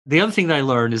The other thing that I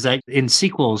learned is that in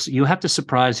sequels, you have to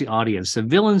surprise the audience. The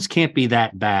villains can't be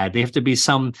that bad. They have to be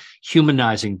some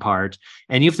humanizing part,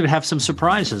 and you have to have some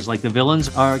surprises. Like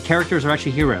the characters are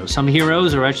actually heroes. Some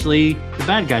heroes are actually the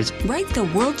bad guys. Write the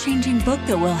world-changing book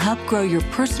that will help grow your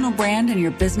personal brand and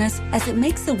your business as it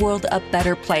makes the world a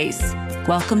better place.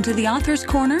 Welcome to the Author's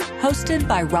Corner, hosted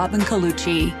by Robin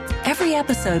Colucci. Every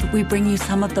episode, we bring you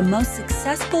some of the most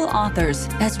successful authors,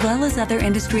 as well as other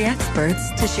industry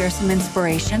experts, to share some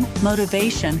inspiration,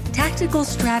 motivation, tactical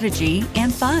strategy,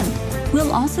 and fun.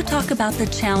 We'll also talk about the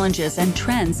challenges and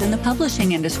trends in the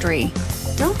publishing industry.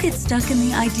 Don't get stuck in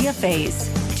the idea phase.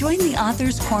 Join the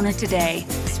Author's Corner today.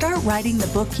 Start writing the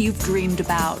book you've dreamed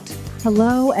about.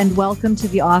 Hello and welcome to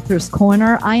the Author's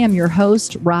Corner. I am your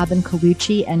host, Robin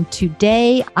Colucci, and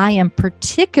today I am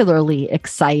particularly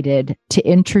excited to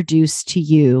introduce to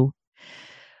you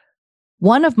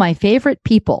one of my favorite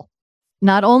people,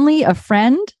 not only a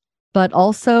friend, but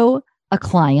also a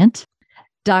client.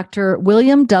 Dr.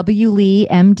 William W. Li,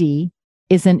 MD,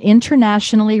 is an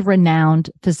internationally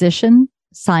renowned physician,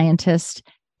 scientist,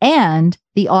 and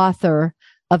the author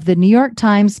of the New York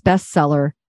Times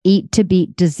bestseller, Eat to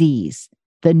Beat Disease,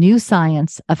 the new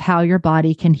science of how your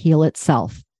body can heal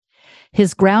itself.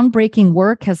 His groundbreaking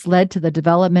work has led to the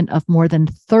development of more than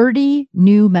 30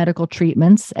 new medical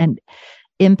treatments and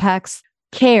impacts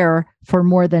care for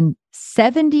more than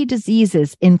 70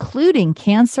 diseases, including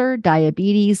cancer,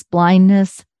 diabetes,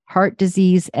 blindness, heart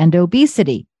disease, and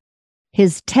obesity.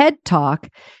 His TED Talk,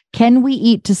 Can We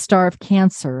Eat to Starve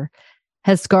Cancer?,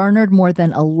 has garnered more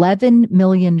than 11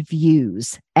 million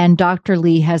views, and Dr.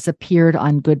 Li has appeared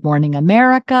on Good Morning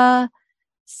America,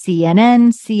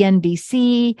 CNN,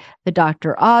 CNBC, The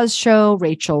Dr. Oz Show,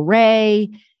 Rachel Ray.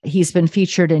 He's been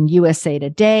featured in USA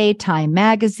Today, Time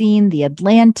Magazine, The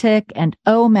Atlantic, and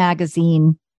O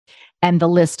Magazine, and the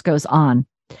list goes on.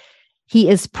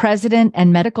 He is president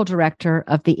and medical director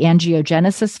of the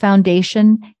Angiogenesis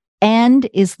Foundation and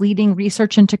is leading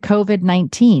research into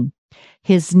COVID-19.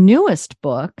 His newest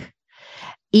book,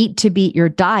 Eat to Beat Your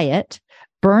Diet,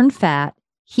 Burn Fat,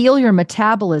 Heal Your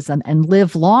Metabolism, and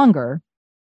Live Longer,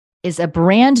 is a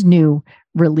brand new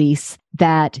release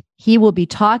that he will be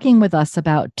talking with us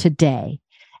about today.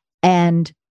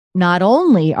 And not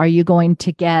only are you going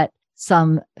to get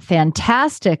some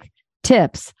fantastic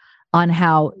tips on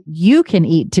how you can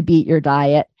eat to beat your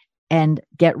diet and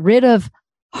get rid of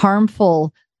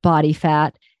harmful body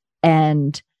fat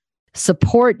and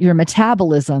support your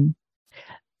metabolism,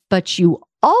 but you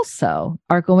also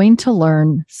are going to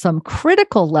learn some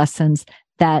critical lessons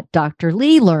that Dr.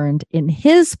 Li learned in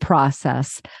his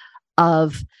process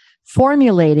of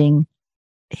formulating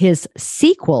his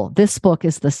sequel. This book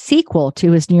is the sequel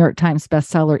to his New York Times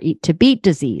bestseller, Eat to Beat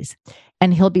Disease.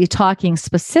 And he'll be talking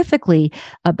specifically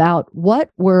about what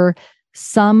were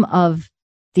some of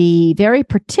the very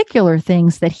particular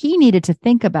things that he needed to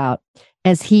think about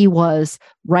as he was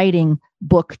writing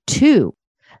book 2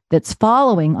 that's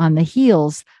following on the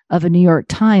heels of a New York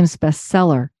Times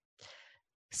bestseller.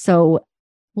 So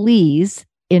please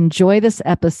enjoy this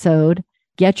episode.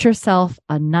 Get yourself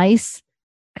a nice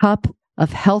cup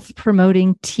of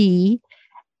health-promoting tea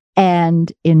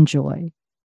and enjoy.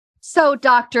 So,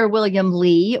 Dr. William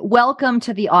Li, welcome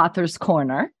to the Author's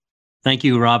Corner. Thank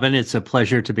you, Robin. It's a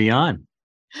pleasure to be on.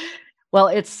 Well,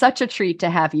 it's such a treat to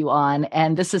have you on.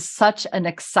 And this is such an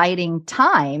exciting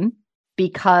time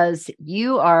because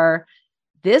you are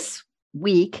this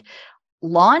week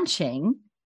launching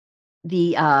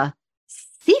the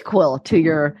sequel to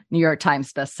your New York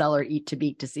Times bestseller, Eat to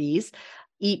Beat Disease,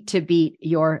 Eat to Beat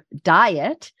Your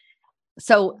Diet.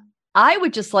 So I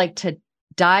would just like to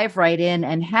dive right in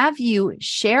and have you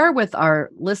share with our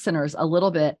listeners a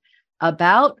little bit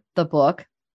about the book.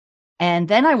 And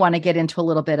then I want to get into a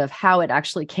little bit of how it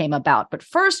actually came about. But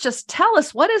first, just tell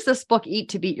us, what is this book, Eat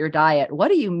to Beat Your Diet? What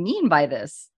do you mean by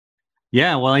this?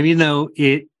 Yeah, well, I mean, though,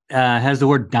 it has the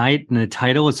word diet in the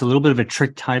title. It's a little bit of a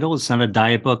trick title. It's not a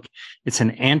diet book. It's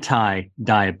an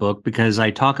anti-diet book because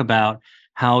I talk about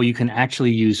how you can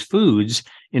actually use foods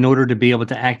in order to be able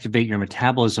to activate your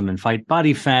metabolism and fight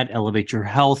body fat, elevate your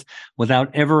health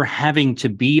without ever having to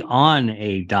be on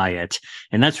a diet.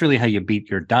 And that's really how you beat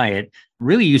your diet,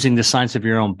 really using the science of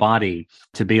your own body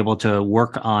to be able to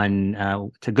work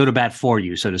on, to go to bat for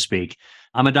you, so to speak.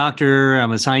 I'm a doctor,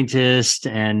 I'm a scientist,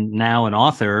 and now an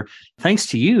author, thanks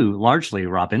to you largely,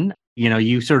 Robin. You know,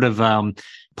 you sort of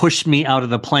pushed me out of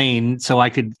the plane so I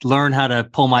could learn how to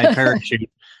pull my parachute.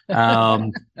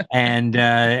 And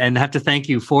have to thank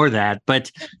you for that.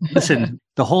 But listen,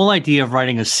 the whole idea of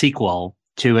writing a sequel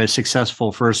to a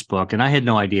successful first book, and I had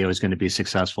no idea it was going to be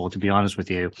successful, to be honest with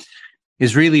you,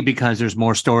 is really because there's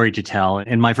more story to tell.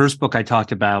 In my first book, I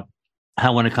talked about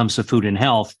how when it comes to food and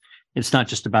health, it's not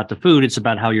just about the food, it's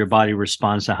about how your body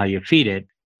responds to how you feed it.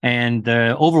 And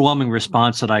the overwhelming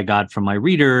response that I got from my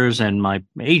readers and my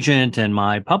agent and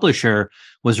my publisher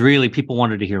was really people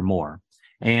wanted to hear more.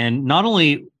 And not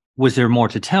only was there more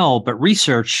to tell, but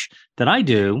research that I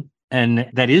do and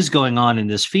that is going on in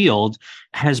this field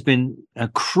has been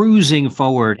cruising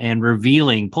forward and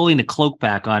revealing, pulling the cloak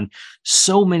back on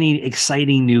so many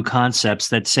exciting new concepts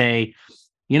that say,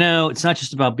 it's not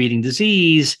just about beating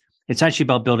disease, it's actually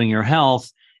about building your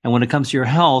health. And when it comes to your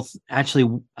health,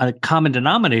 actually a common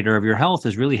denominator of your health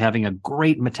is really having a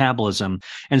great metabolism.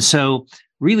 And so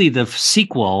really the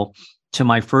sequel to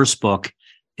my first book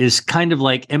is kind of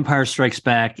like Empire Strikes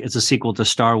Back. It's a sequel to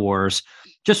Star Wars.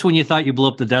 Just when you thought you blew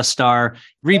up the Death Star,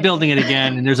 rebuilding it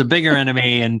again, and there's a bigger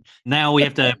enemy. And now we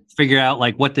have to figure out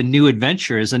like what the new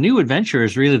adventure is. The new adventure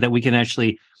is really that we can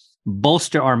actually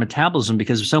bolster our metabolism,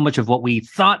 because so much of what we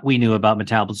thought we knew about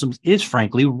metabolism is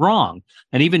frankly wrong.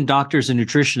 And even doctors and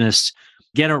nutritionists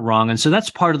get it wrong. And so that's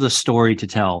part of the story to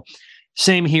tell.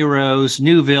 Same heroes,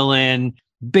 new villain,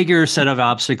 bigger set of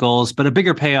obstacles, but a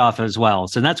bigger payoff as well.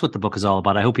 So that's what the book is all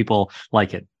about. I hope people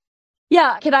like it.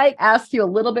 Yeah. Can I ask you a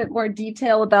little bit more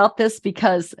detail about this?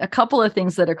 Because a couple of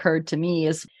things that occurred to me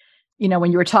is,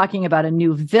 when you were talking about a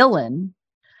new villain,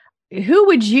 who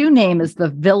would you name as the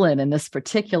villain in this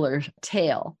particular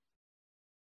tale?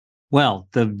 Well,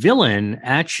 the villain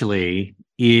actually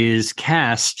is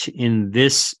cast in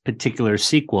this particular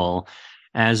sequel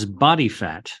as body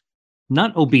fat,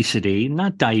 not obesity,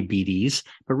 not diabetes,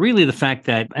 but really the fact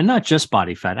that, and not just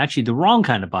body fat, actually the wrong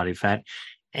kind of body fat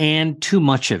and too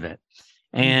much of it.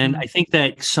 And I think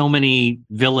that so many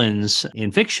villains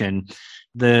in fiction,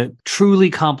 the truly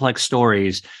complex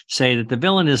stories say that the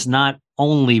villain is not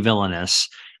only villainous,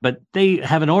 but they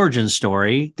have an origin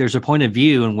story. There's a point of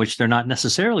view in which they're not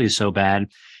necessarily so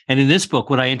bad. And in this book,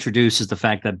 what I introduce is the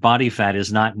fact that body fat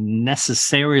is not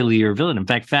necessarily your villain. In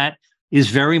fact, fat is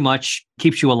very much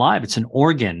keeps you alive. It's an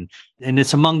organ. And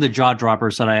it's among the jaw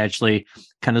droppers that I actually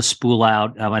kind of spool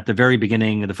out at the very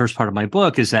beginning of the first part of my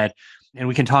book is that, and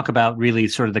we can talk about really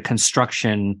sort of the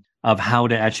construction of how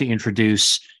to actually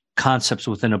introduce concepts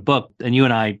within a book. And you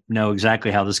and I know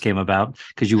exactly how this came about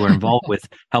because you were involved with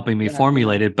helping me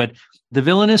formulate it. But the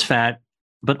villain is fat,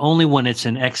 but only when it's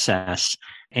in excess.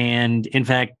 And in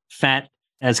fact, fat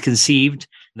as conceived,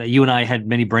 that you and I had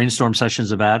many brainstorm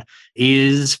sessions about,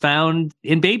 is found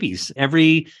in babies.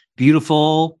 Every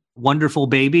beautiful, wonderful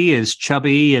baby is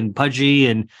chubby and pudgy,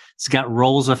 and it's got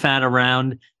rolls of fat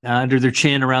around under their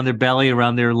chin, around their belly,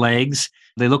 around their legs.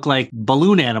 They look like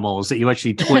balloon animals that you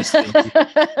actually twist.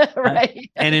 Right.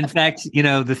 And in fact,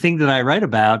 the thing that I write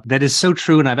about that is so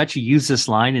true, and I've actually used this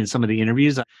line in some of the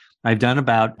interviews I've done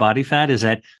about body fat, is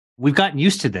that we've gotten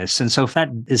used to this. And so fat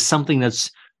is something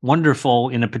that's wonderful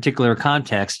in a particular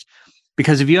context,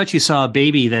 because if you actually saw a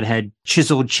baby that had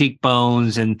chiseled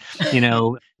cheekbones and,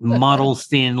 model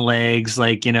thin legs,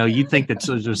 you'd think that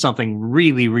there's something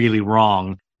really, really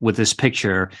wrong with this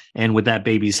picture and with that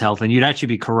baby's health, and you'd actually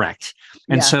be correct.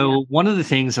 And one of the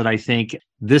things that I think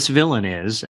this villain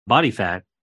is, body fat,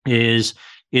 is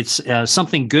it's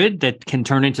something good that can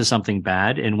turn into something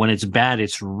bad. And when it's bad,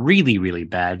 it's really, really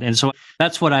bad. And so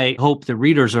that's what I hope the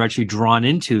readers are actually drawn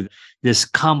into, this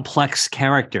complex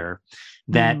character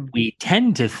that we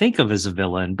tend to think of as a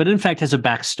villain, but in fact has a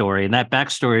backstory. And that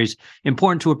backstory is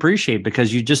important to appreciate,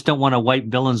 because you just don't want to wipe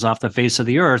villains off the face of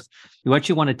the earth. You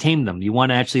actually want to tame them. You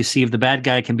want to actually see if the bad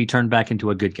guy can be turned back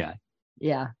into a good guy.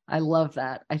 Yeah, I love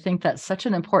that. I think that's such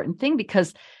an important thing,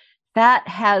 because that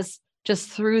has just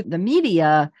through the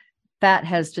media, that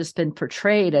has just been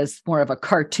portrayed as more of a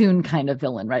cartoon kind of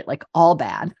villain, right? Like all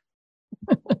bad.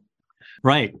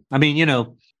 Right. I mean,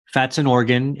 fat's an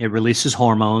organ. It releases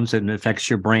hormones and affects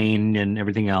your brain and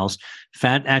everything else.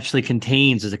 Fat actually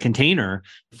is a container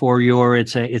for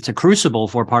it's a crucible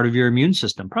for part of your immune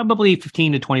system. Probably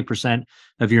 15 to 20%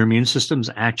 of your immune system's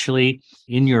actually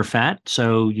in your fat.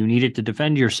 So you need it to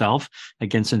defend yourself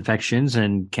against infections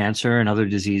and cancer and other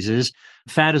diseases.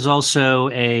 Fat is also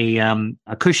a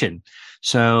cushion.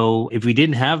 So if we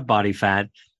didn't have body fat,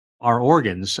 our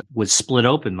organs would split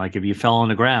open. Like if you fell on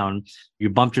the ground,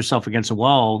 you bumped yourself against a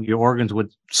wall, your organs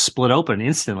would split open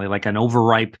instantly, like an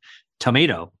overripe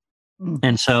tomato.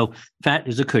 And so fat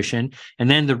is a cushion.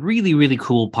 And then the really, really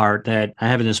cool part that I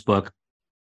have in this book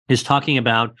is talking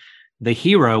about the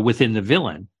hero within the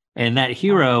villain. And that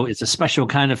hero is a special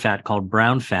kind of fat called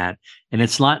brown fat. And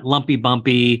it's not lumpy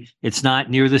bumpy. It's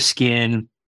not near the skin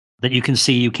that you can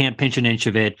see. You can't pinch an inch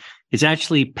of it. It's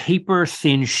actually paper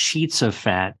thin sheets of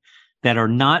fat that are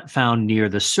not found near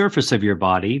the surface of your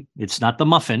body. It's not the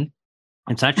muffin.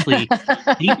 It's actually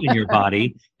deep in your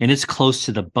body, and it's close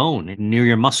to the bone and near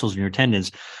your muscles and your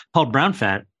tendons, called brown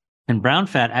fat. And brown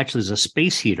fat actually is a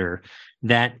space heater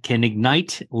that can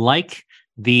ignite like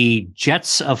the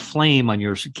jets of flame on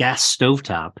your gas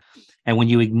stovetop. And when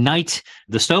you ignite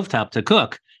the stovetop to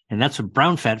cook, and that's what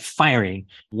brown fat firing,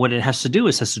 what it has to do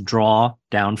is has to draw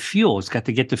down fuel. It's got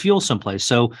to get the fuel someplace.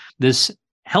 So this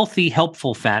healthy,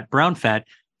 helpful fat, brown fat,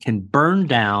 can burn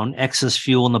down excess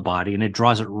fuel in the body, and it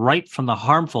draws it right from the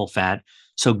harmful fat.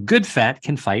 So good fat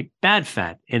can fight bad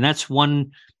fat. And that's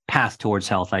one path towards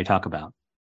health I talk about.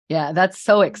 Yeah, that's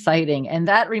so exciting. And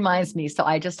that reminds me, so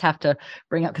I just have to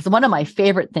bring up, because one of my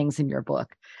favorite things in your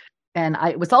book, and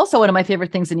it was also one of my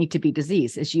favorite things in Eat to Beat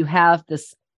Disease, is you have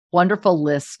this wonderful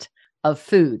list of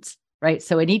foods, right?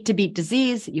 So in Eat to Beat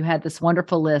Disease, you had this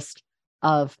wonderful list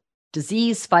of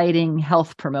disease-fighting,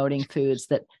 health-promoting foods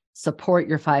that support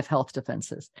your 5 health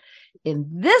defenses. In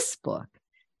this book,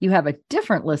 you have a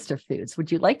different list of foods.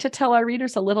 Would you like to tell our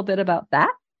readers a little bit about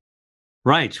that?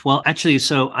 Right. Well, actually,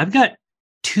 so I've got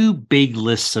 2 big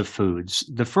lists of foods.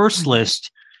 The first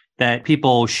list that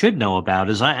people should know about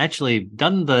is I actually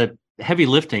done the heavy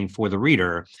lifting for the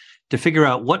reader to figure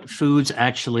out what foods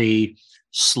actually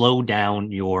slow down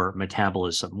your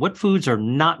metabolism. What foods are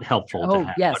not helpful to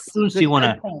have? Yes. What foods do you want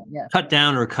to cut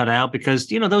down or cut out? Because,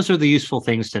 those are the useful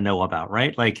things to know about,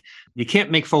 right? Like you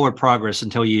can't make forward progress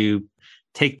until you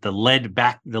take the lead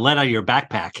out of your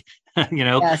backpack,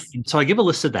 Yes. And so I give a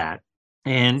list of that.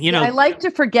 And, I like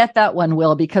to forget that one,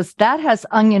 Will, because that has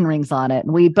onion rings on it.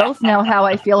 And we both know how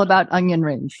I feel about onion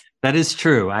rings. That is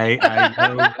true. I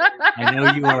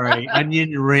know you are an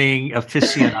onion ring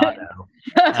aficionado.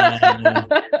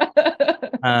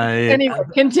 Anyway,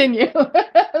 continue.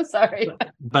 Sorry.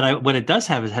 But what it does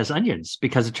have is has onions,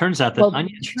 because it turns out that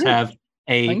onions have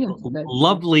a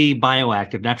lovely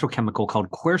bioactive natural chemical called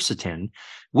quercetin,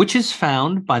 which is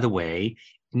found, by the way,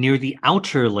 near the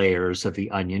outer layers of the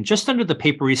onion, just under the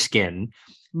papery skin,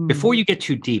 before you get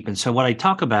too deep. And so what I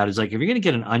talk about is, like, if you're going to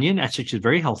get an onion, which is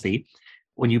very healthy,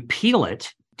 when you peel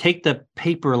it, take the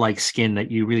paper-like skin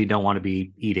that you really don't want to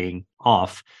be eating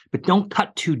off, but don't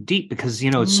cut too deep, because,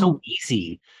 it's so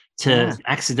easy to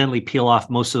accidentally peel off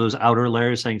most of those outer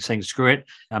layers, saying, screw it,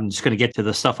 I'm just going to get to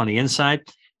the stuff on the inside.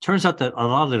 Turns out that a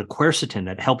lot of the quercetin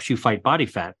that helps you fight body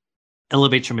fat,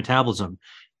 elevates your metabolism,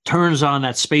 turns on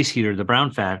that space heater, the brown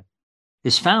fat,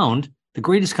 is found, the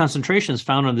greatest concentration is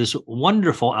found on this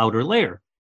wonderful outer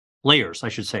layers, I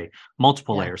should say,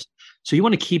 multiple layers. So you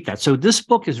want to keep that. So this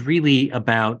book is really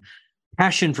about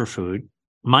passion for food,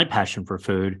 my passion for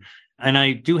food. And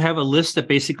I do have a list that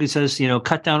basically says,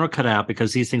 cut down or cut out,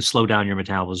 because these things slow down your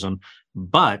metabolism.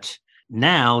 But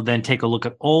now then take a look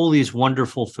at all these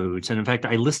wonderful foods. And in fact,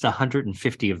 I list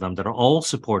 150 of them that are all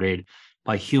supported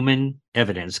by human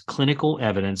evidence, clinical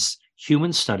evidence,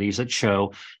 human studies that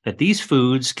show that these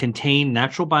foods contain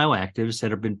natural bioactives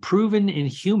that have been proven in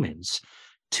humans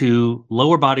to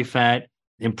lower body fat,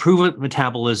 improve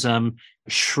metabolism,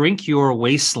 shrink your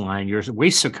waistline, your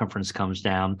waist circumference comes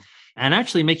down, and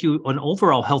actually make you an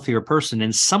overall healthier person.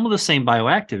 And some of the same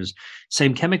bioactives,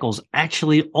 same chemicals,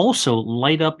 actually also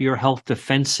light up your health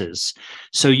defenses.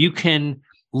 So you can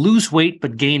lose weight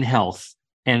but gain health,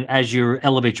 and as you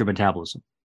elevate your metabolism.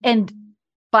 And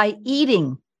by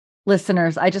eating,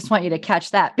 listeners, I just want you to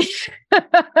catch that.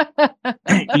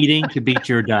 Eating to beat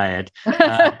your diet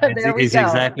is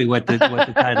exactly what the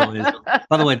title is.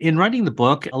 By the way, in writing the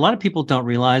book, a lot of people don't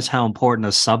realize how important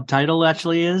a subtitle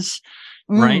actually is,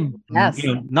 right? Yes.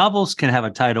 Novels can have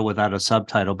a title without a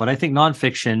subtitle, but I think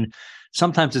nonfiction,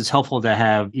 sometimes it's helpful to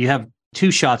have 2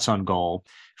 shots on goal.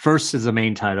 First is the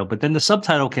main title, but then the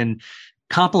subtitle can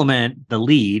complement the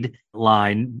lead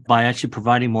line by actually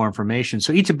providing more information.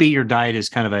 So Eat to Beat Your Diet is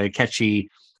kind of a catchy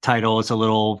title. It's a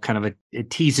little kind of it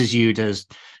teases you to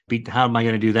beat, how am I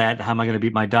going to do that? How am I going to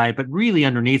beat my diet? But really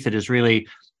underneath it is really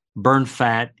burn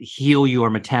fat, heal your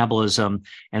metabolism,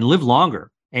 and live longer.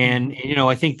 And,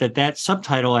 I think that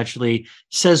subtitle actually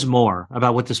says more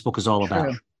about what this book is all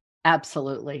about.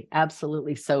 Absolutely.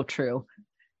 Absolutely. So true.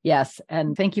 Yes.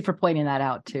 And thank you for pointing that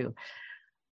out too.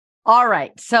 All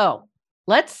right. So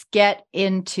let's get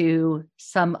into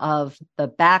some of the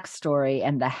backstory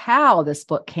and the how this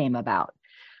book came about,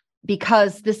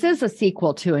 because this is a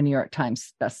sequel to a New York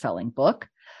Times bestselling book.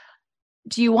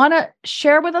 Do you want to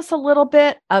share with us a little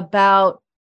bit about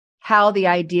how the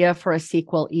idea for a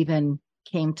sequel even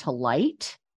came to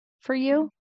light for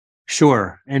you?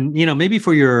 Sure. And, maybe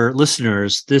for your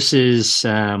listeners, this is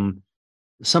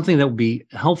something that would be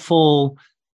helpful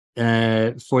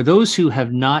for those who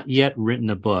have not yet written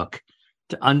a book,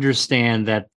 to understand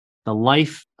that the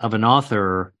life of an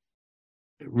author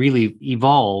really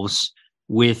evolves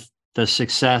with the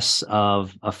success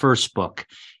of a first book.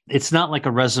 It's not like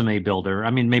a resume builder. I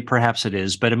mean, perhaps it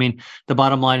is, but I mean, the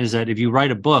bottom line is that if you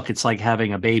write a book, it's like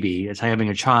having a baby, it's having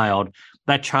a child.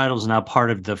 That child is now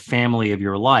part of the family of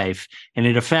your life, and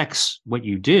it affects what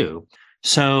you do.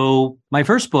 So my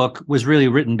first book was really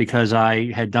written because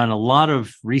I had done a lot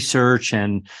of research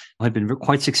and had been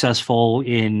quite successful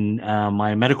in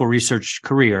my medical research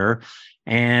career.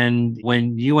 And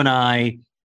when you and I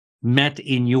met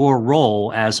in your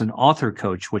role as an author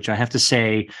coach, which I have to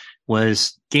say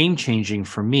was game-changing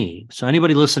for me. So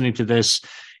anybody listening to this,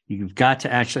 you've got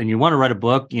to actually, and you want to write a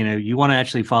book, you want to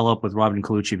actually follow up with Robin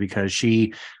Colucci, because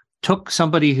she took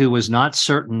somebody who was not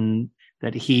certain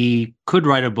that he could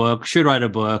write a book, should write a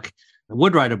book,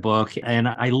 would write a book. And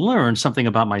I learned something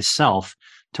about myself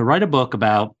to write a book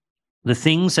about the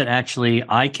things that actually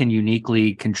I can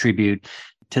uniquely contribute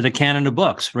to the canon of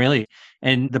books, really.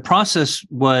 And the process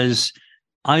was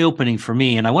eye-opening for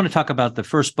me. And I want to talk about the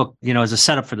first book, as a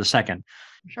setup for the second.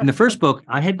 Sure. In the first book,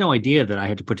 I had no idea that I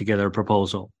had to put together a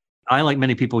proposal. I, like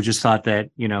many people, just thought that,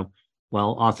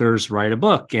 authors write a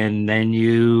book and then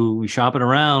you shop it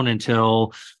around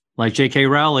until, like J.K.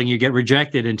 Rowling, you get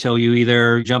rejected until you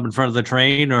either jump in front of the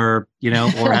train or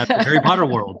have the Harry Potter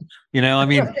world.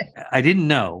 I didn't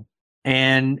know.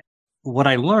 And what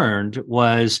I learned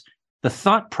was the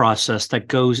thought process that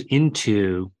goes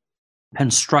into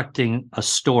constructing a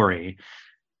story.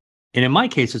 And in my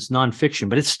case, it's nonfiction,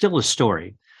 but it's still a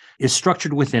story, is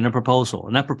structured within a proposal.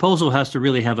 And that proposal has to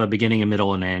really have a beginning, a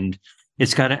middle, and end.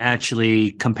 It's got to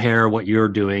actually compare what you're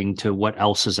doing to what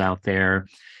else is out there.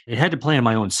 It had to play on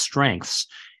my own strengths.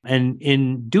 And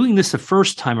in doing this the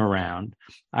first time around,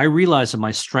 I realized that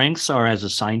my strengths are as a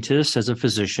scientist, as a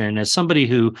physician, as somebody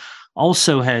who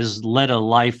also has led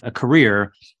a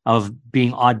career of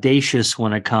being audacious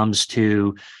when it comes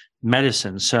to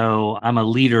medicine. So I'm a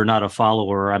leader, not a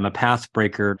follower. I'm a path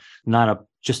breaker, not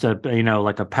just a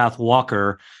path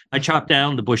walker. I chop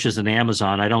down the bushes in the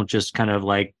Amazon. I don't just kind of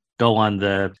like go on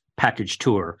the package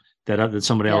tour that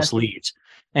somebody else leads.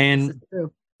 And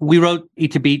we wrote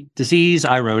Eat to Beat Disease.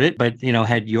 I wrote it, but,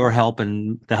 had your help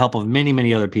and the help of many,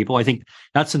 many other people. I think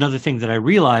that's another thing that I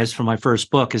realized from my first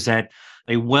book is that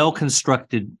a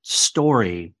well-constructed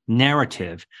story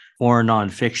narrative or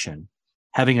nonfiction,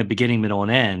 having a beginning, middle,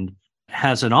 and end,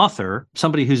 has an author,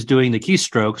 somebody who's doing the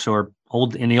keystrokes, or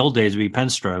in the old days would be pen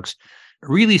strokes,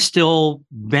 really still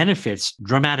benefits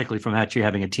dramatically from actually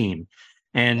having a team.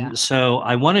 And so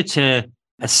I wanted to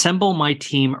assemble my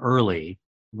team early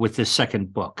with this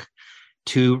second book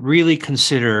to really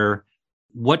consider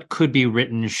what could be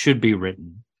written, should be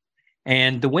written.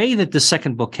 And the way that the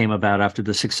second book came about after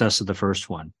the success of the first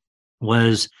one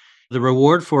was the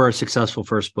reward for a successful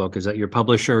first book is that your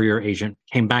publisher or your agent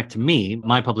came back to me,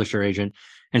 my publisher agent,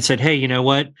 and said, hey, you know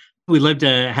what? We'd love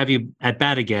to have you at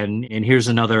bat again, and here's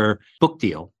another book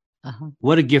deal.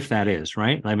 What a gift that is,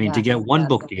 right? I mean, to get one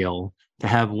book deal, to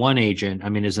have one agent,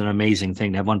 is an amazing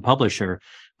thing, to have one publisher,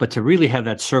 but to really have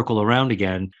that circle around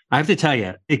again, I have to tell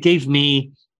you, it gave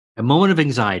me a moment of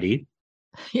anxiety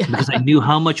because I knew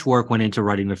how much work went into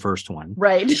writing the first one.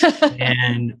 Right.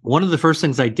 And one of the first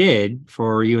things I did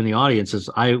for you in the audience is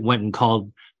I went and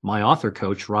called my author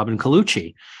coach, Robin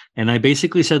Colucci. And I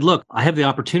basically said, look, I have the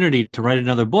opportunity to write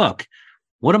another book.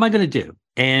 What am I going to do?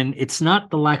 And it's not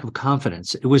the lack of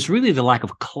confidence. It was really the lack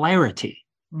of clarity.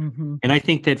 Mm-hmm. And I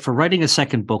think that for writing a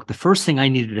second book, the first thing I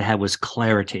needed to have was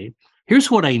clarity.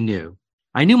 Here's what I knew.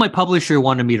 I knew my publisher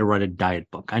wanted me to write a diet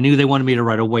book. I knew they wanted me to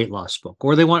write a weight loss book,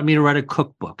 or they wanted me to write a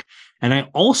cookbook. And I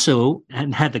also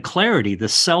had the clarity, the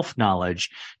self-knowledge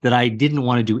that I didn't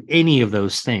want to do any of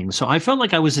those things. So I felt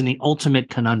like I was in the ultimate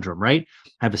conundrum, right?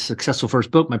 I have a successful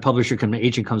first book. My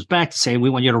agent comes back to say, we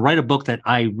want you to write a book that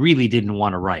I really didn't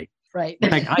want to write. Right. In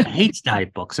fact, I hate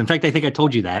diet books. In fact, I think I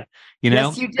told you that,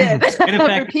 Yes, you did. And in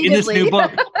fact, in this new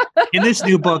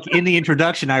book, in the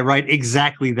introduction, I write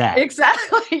exactly that.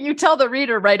 Exactly. You tell the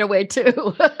reader right away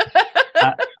too.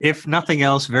 If nothing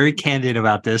else, very candid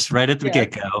about this right at the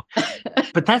get-go.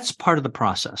 But that's part of the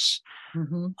process.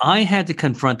 Mm-hmm. I had to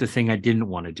confront the thing I didn't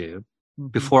want to do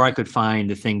before I could find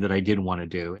the thing that I did want to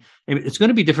do. It's going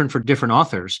to be different for different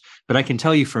authors, but I can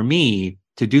tell you, for me,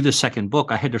 to do the second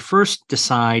book, I had to first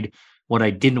decide what I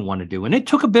didn't want to do. And it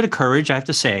took a bit of courage, I have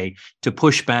to say, to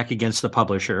push back against the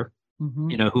publisher,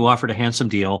 who offered a handsome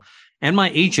deal, and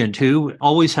my agent, who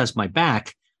always has my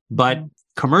back. But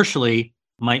commercially,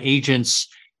 my agent's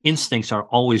instincts are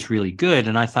always really good.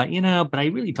 And I thought, but I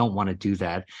really don't want to do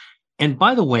that. And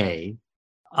by the way,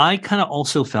 I kind of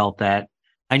also felt that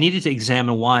I needed to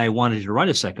examine why I wanted to write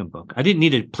a second book. I didn't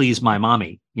need to please my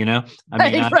mommy,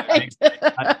 Right.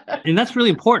 And that's really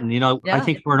important. I Yeah.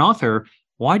 think for an author,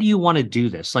 why do you want to do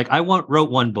this? Like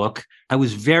wrote one book. I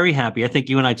was very happy. I think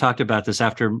you and I talked about this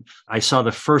after I saw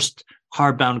the first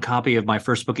hardbound copy of my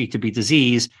first book, Eat to Beat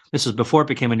Disease. This was before it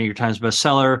became a New York Times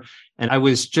bestseller. And I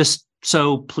was just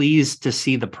so pleased to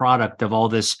see the product of all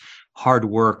this hard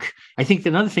work. I think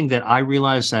another thing that I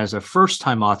realized as a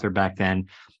first-time author back then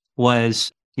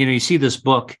was, you see this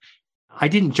book. I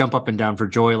didn't jump up and down for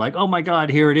joy like, oh my God,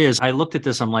 here it is. I looked at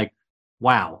this. I'm like,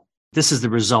 wow, this is the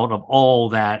result of all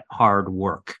that hard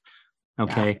work.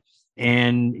 Okay. Yeah.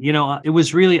 And, it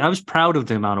was really, I was proud of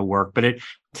the amount of work, but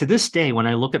to this day, when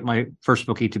I look at my first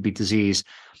book, Eat to Beat Disease,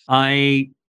 I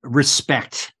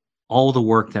respect all the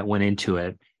work that went into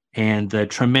it and the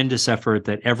tremendous effort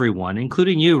that everyone,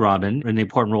 including you, Robin, and the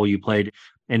important role you played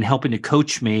in helping to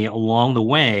coach me along the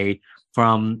way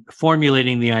from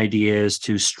formulating the ideas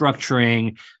to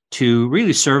structuring to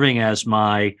really serving as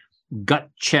my gut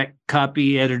check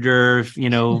copy editor,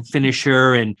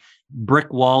 finisher and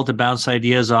brick wall to bounce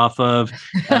ideas off of,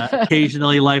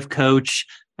 occasionally life coach,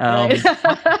 Right.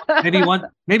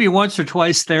 maybe once or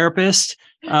twice therapist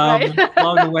Right.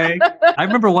 along the way. I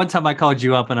remember one time I called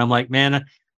you up and I'm like, man,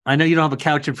 I know you don't have a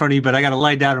couch in front of you, but I got to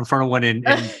lie down in front of one and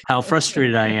how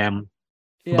frustrated I am.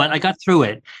 Yeah. But I got through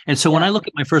it. And so when I look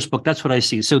at my first book, that's what I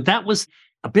see. So that was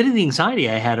a bit of the anxiety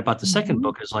I had about the second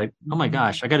book is like, oh my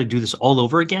gosh, I got to do this all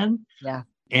over again. Yeah.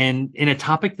 And in a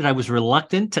topic that I was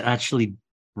reluctant to actually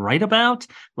write about,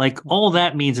 like all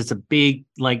that means it's a big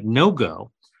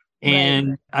no-go. And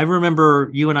Right. I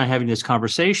remember you and I having this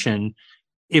conversation.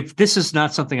 If this is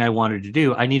not something I wanted to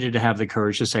do, I needed to have the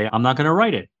courage to say, I'm not going to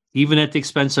write it, even at the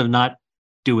expense of not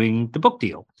doing the book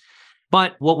deal.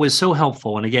 But what was so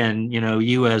helpful, and again,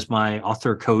 you as my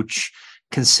author coach,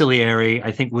 conciliary,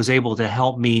 I think was able to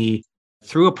help me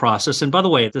through a process. And by the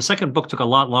way, the second book took a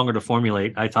lot longer to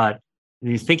formulate. I thought,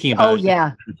 thinking about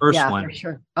the first one. For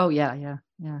sure. Oh, yeah.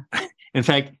 In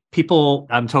fact,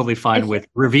 I'm totally fine with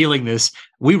revealing this.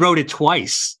 We wrote it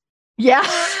twice. Yeah.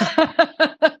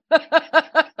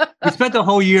 We spent the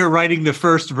whole year writing the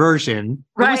first version.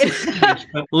 Right.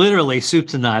 But literally soup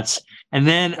to nuts. And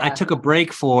then I took a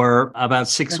break for about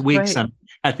 6 weeks. Right. And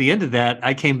at the end of that,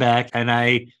 I came back and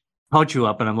I called you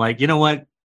up and I'm like, you know what?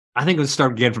 I think let's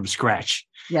start again from scratch.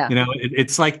 Yeah.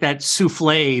 It's like that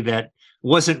souffle that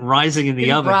wasn't rising in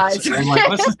the oven. So I'm like,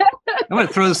 I'm going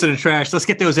to throw this in the trash. Let's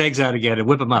get those eggs out again and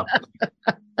whip them up.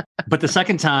 But the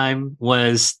second time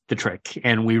was the trick,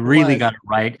 and we really got it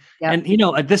right. Yep.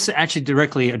 And, this actually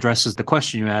directly addresses the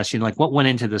question you asked, what went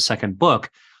into the second book?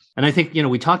 And I think,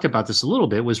 we talked about this a little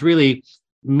bit, was really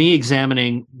me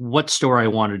examining what story I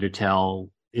wanted to tell.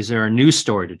 Is there a new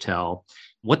story to tell?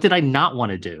 What did I not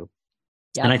want to do?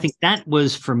 Yep. And I think that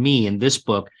was, for me in this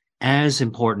book, as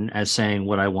important as saying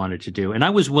what I wanted to do. And I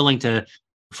was willing to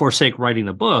forsake writing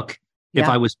the book. If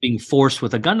I was being forced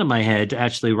with a gun to my head to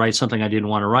actually write something I didn't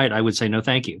want to write, I would say, no,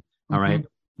 thank you. All right.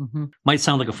 Mm-hmm. Might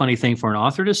sound like a funny thing for an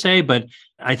author to say, but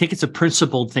I think it's a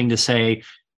principled thing to say.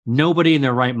 Nobody in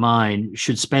their right mind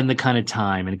should spend the kind of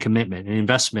time and commitment and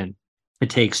investment it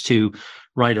takes to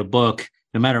write a book,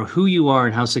 no matter who you are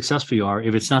and how successful you are,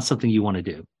 if it's not something you want to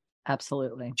do.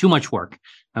 Absolutely. Too much work.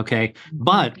 Okay. Mm-hmm.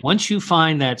 But once you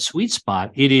find that sweet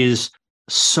spot, it is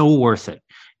so worth it.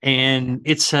 And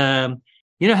it's,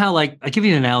 how I give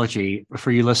you an analogy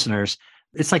for you listeners.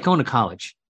 It's like going to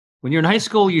college. When you're in high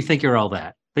school, you think you're all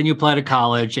that. Then you apply to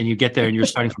college and you get there and you're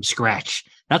starting from scratch.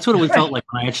 That's what it felt like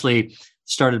when I actually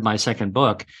started my second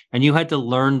book. And you had to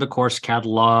learn the course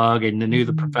catalog and knew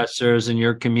the professors and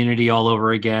your community all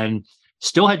over again.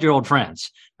 Still had your old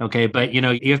friends. Okay. But,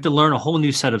 you have to learn a whole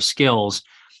new set of skills.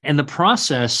 And the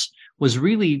process was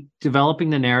really developing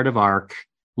the narrative arc,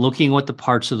 looking what the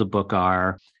parts of the book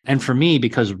are. And for me,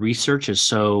 because research is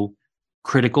so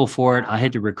critical for it, I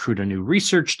had to recruit a new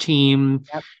research team,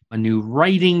 a new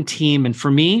writing team. And for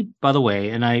me, by the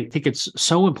way, and I think it's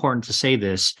so important to say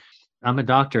this, I'm a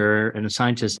doctor and a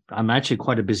scientist. I'm actually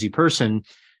quite a busy person.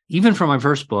 Even for my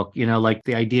first book,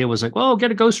 the idea was like, well,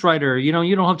 get a ghostwriter. You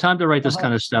don't have time to write this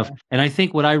kind of stuff. And I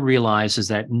think what I realized is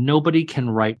that nobody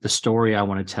can write the story I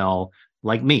want to tell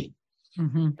like me.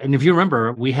 Mm-hmm. And if you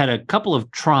remember, we had a couple of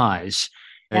tries.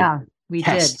 We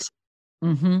tests, did.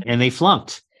 Mm-hmm. And they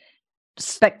flunked.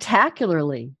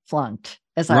 Spectacularly flunked,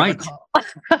 as I recall.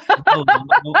 oh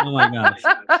my gosh.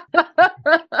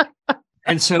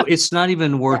 And so it's not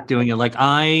even worth doing it. Like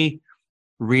I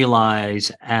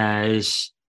realize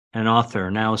as an author,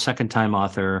 now a second-time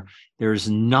author, there's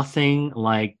nothing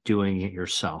like doing it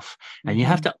yourself. And you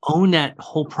have to own that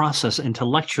whole process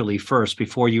intellectually first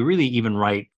before you really even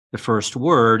write the first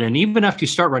word. And even after you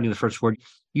start writing the first word,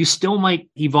 you still might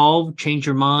evolve, change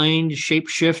your mind, shape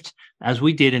shift, as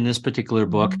we did in this particular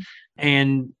book.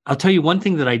 And I'll tell you one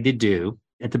thing that I did do.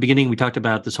 At the beginning, we talked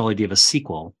about this whole idea of a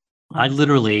sequel. I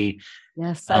literally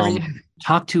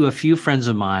talked to a few friends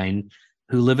of mine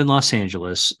who live in Los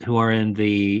Angeles, who are in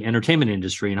the entertainment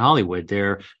industry in Hollywood.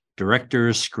 They're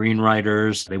directors,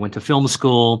 screenwriters. They went to film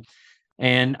school.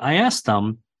 And I asked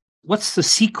them, what's the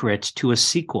secret to a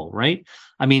sequel, right?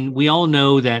 I mean, we all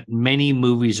know that many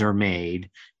movies are made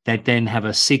that then have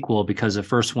a sequel because the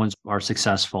first ones are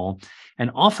successful. And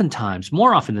oftentimes,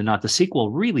 more often than not, the sequel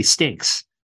really stinks.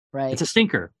 Right. It's a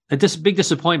stinker, a big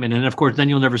disappointment. And of course, then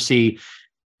you'll never see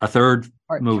a third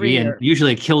movie. And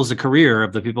usually it kills the career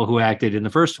of the people who acted in the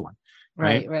first one.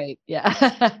 Right.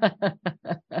 Yeah.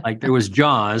 Like there was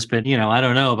Jaws, but I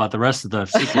don't know about the rest of the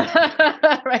sequel.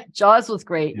 Right. Jaws was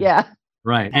great. Yeah.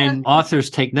 Right. And authors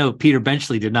take note, Peter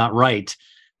Benchley did not write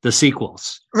the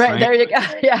sequels. Right. There you go.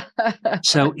 Yeah.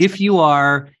 So if you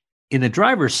are in the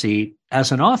driver's seat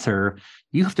as an author,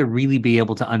 you have to really be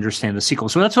able to understand the sequel.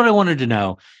 So that's what I wanted to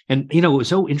know. And, it was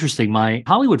so interesting. My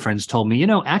Hollywood friends told me,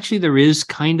 actually there is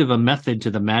kind of a method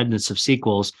to the madness of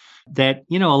sequels that,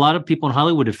 a lot of people in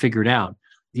Hollywood have figured out.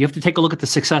 You have to take a look at the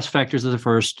success factors of the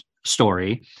first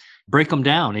story, break them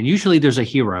down. And usually there's a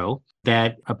hero,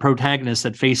 a protagonist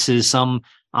that faces some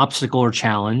obstacle or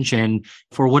challenge. And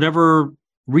for whatever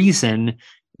reason,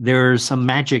 there's some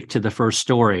magic to the first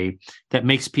story that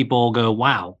makes people go,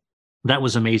 wow, that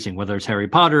was amazing. Whether it's Harry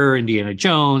Potter, Indiana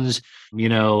Jones,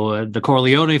 the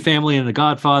Corleone family and the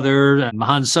Godfather,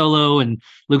 Han Solo and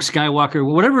Luke Skywalker,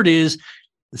 whatever it is,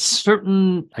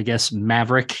 certain, I guess,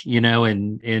 Maverick,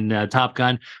 in Top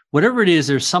Gun, whatever it is,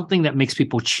 there's something that makes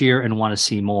people cheer and want to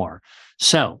see more.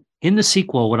 So in the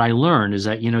sequel, what I learned is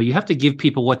that, you have to give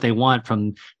people what they want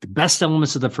from the best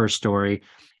elements of the first story.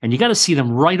 And you got to see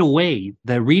them right away.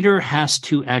 The reader has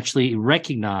to actually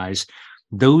recognize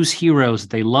those heroes that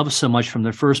they love so much from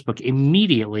the first book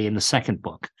immediately in the second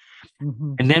book.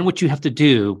 Mm-hmm. And then what you have to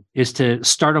do is to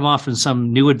start them off in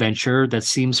some new adventure that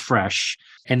seems fresh.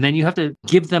 And then you have to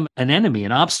give them an enemy,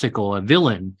 an obstacle, a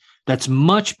villain that's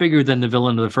much bigger than the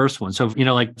villain of the first one. So,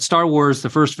 like Star Wars, the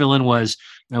first villain was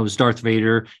Darth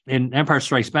Vader. In Empire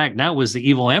Strikes Back, that was the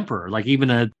evil emperor, like even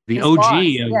the His OG boss.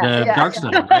 of the Dark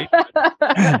Side,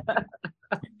 right?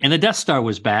 And the Death Star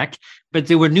was back, but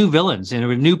there were new villains and there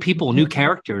were new people, new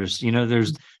characters.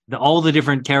 There's all the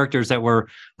different characters that were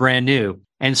brand new.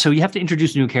 And so you have to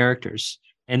introduce new characters.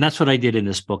 And that's what I did in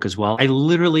this book as well. I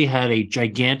literally had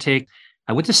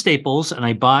I went to Staples and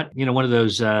I bought, one of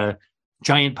those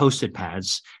giant Post-it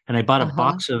pads, and I bought a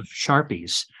box of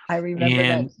Sharpies. I remember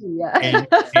that too, yeah.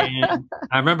 and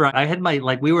I remember I had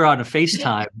we were on a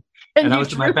FaceTime and I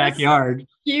was in my backyard.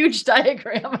 Huge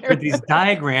diagram. With these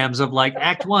diagrams of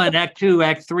Act 1, Act 2,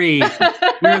 Act 3.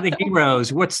 Where are the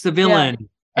heroes? What's the villain? Yeah.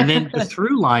 And then the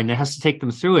through line that has to take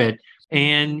them through it.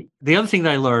 And the other thing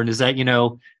that I learned is that,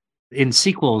 in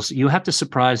sequels, you have to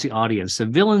surprise the audience. The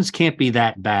villains can't be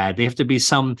that bad. They have to be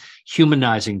some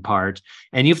humanizing part.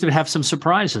 And you have to have some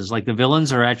surprises. Like the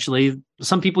villains are actually,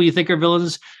 some people you think are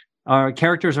villains,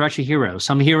 characters are actually heroes.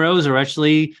 Some heroes are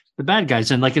actually the bad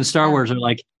guys. And like in Star Wars, are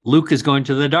Luke is going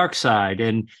to the dark side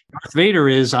and Darth Vader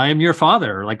is, I am your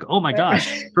father. Like, oh my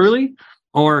gosh, truly?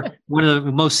 Or one of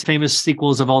the most famous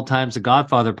sequels of all times, The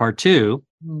Godfather Part 2,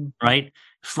 right?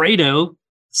 Fredo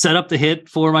set up the hit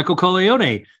for Michael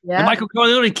Corleone. Yeah. And Michael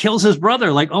Corleone kills his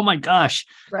brother. Like, oh my gosh.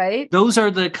 Right. Those are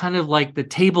the kind of the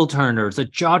table turners, the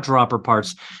jaw dropper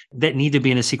parts that need to be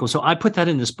in a sequel. So I put that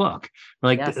in this book.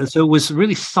 So it was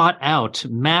really thought out,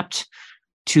 mapped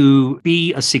to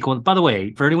be a sequel. By the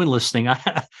way, for anyone listening,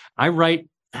 I write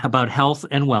about health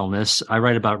and wellness. I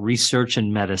write about research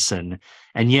and medicine.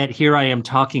 And yet here I am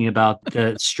talking about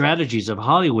the strategies of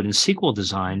Hollywood and sequel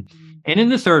design. And in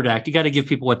the third act, you got to give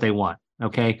people what they want.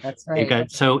 Okay. That's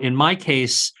right. So in my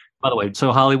case, by the way,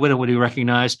 so Hollywood, what do you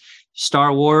recognize?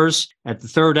 Star Wars at the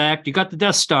third act, you got the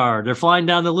Death Star. They're flying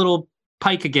down the little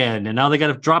pike again. And now they got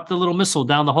to drop the little missile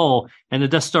down the hole and the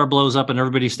Death Star blows up and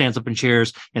everybody stands up and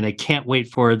cheers and they can't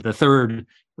wait for the third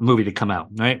movie to come out.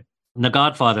 Right. And The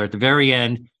Godfather at the very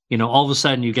end, all of a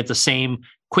sudden you get the same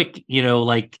quick,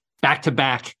 back to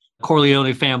back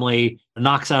Corleone family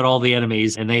knocks out all the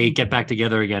enemies and they get back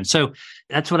together again. So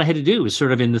that's what I had to do, is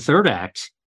sort of in the third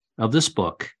act of this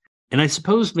book. And I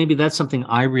suppose maybe that's something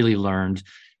I really learned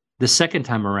the second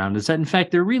time around, is that in fact,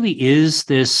 there really is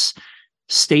this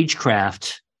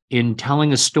stagecraft in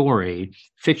telling a story,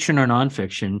 fiction or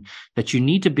nonfiction, that you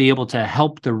need to be able to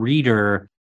help the reader,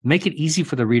 make it easy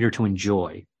for the reader to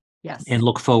enjoy. Yes. And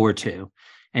look forward to.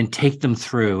 and take them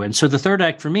through. And so the third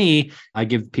act for me, I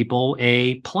give people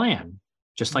a plan,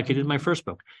 just like I did in my first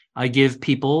book. I give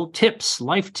people tips,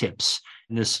 life tips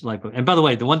in this life book. And by the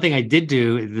way, the one thing I did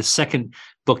do, the second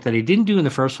book that I didn't do in the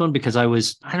first one, because I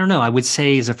don't know, I would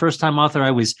say as a first-time author,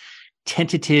 I was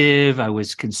tentative, I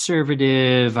was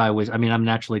conservative, I'm a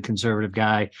naturally conservative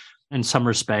guy in some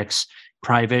respects,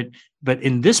 private. But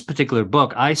in this particular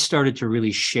book, I started to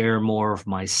really share more of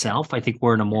myself. I think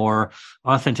we're in a more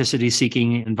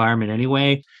authenticity-seeking environment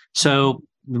anyway. So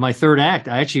my third act,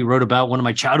 I actually wrote about one of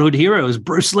my childhood heroes,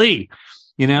 Bruce Lee.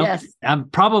 Yes. I'm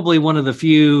probably one of the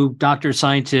few doctor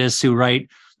scientists who write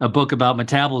a book about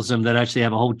metabolism that actually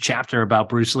have a whole chapter about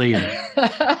Bruce Lee.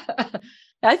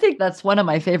 I think that's one of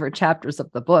my favorite chapters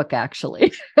of the book,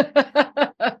 actually.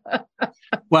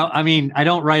 Well, I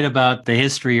don't write about the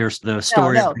history or the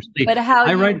story. No, but how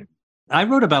I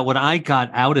wrote about what I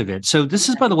got out of it. So this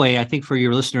is, by the way, I think for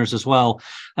your listeners as well,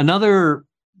 another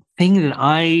thing that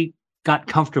I got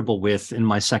comfortable with in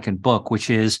my second book, which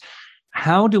is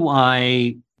how do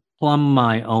I plumb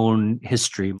my own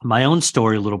history, my own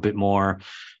story a little bit more?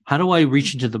 How do I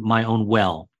reach into my own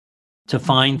well to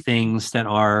find things that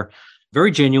are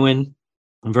very genuine,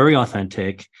 very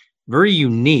authentic, very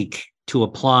unique to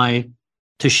apply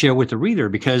to share with the reader?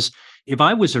 Because if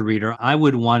I was a reader, I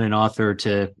would want an author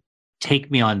to take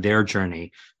me on their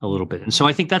journey a little bit. And so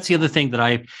I think that's the other thing that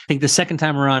I think the second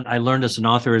time around I learned as an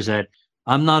author is that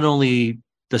I'm not only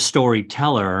the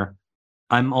storyteller,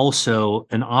 I'm also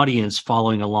an audience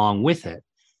following along with it.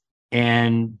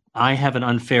 And I have an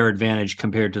unfair advantage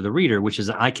compared to the reader, which is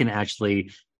that I can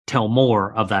actually tell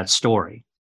more of that story.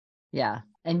 Yeah.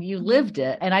 And you lived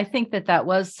it. And I think that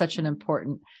was such an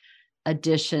important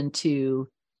addition to,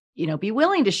 be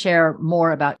willing to share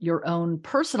more about your own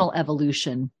personal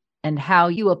evolution and how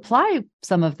you apply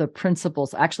some of the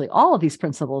principles, actually all of these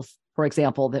principles, for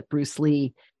example, that Bruce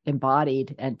Lee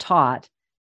embodied and taught,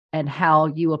 and how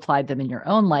you applied them in your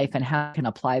own life and how you can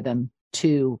apply them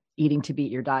to eating to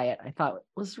beat your diet. I thought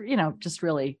was, just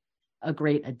really a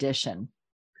great addition.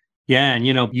 Yeah. And,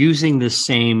 using the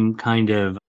same kind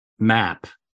of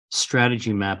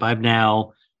strategy map, I've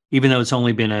now, even though it's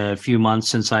only been a few months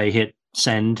since I hit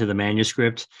send to the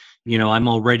manuscript, I'm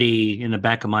already in the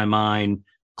back of my mind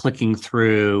clicking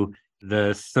through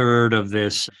the third of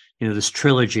this, this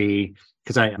trilogy,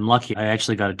 because I'm lucky. I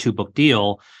actually got a 2-book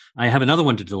deal. I have another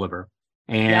one to deliver.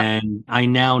 And I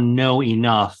now know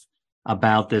enough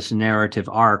about this narrative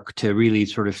arc to really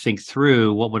sort of think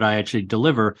through what would I actually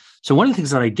deliver. So one of the things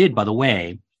that I did, by the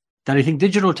way, that I think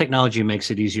digital technology makes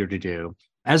it easier to do.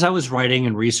 As I was writing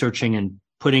and researching and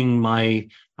putting my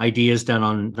ideas down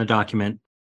on the document,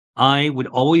 I would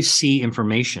always see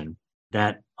information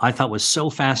that I thought was so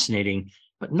fascinating,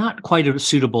 but not quite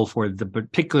suitable for the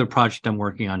particular project I'm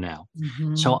working on now.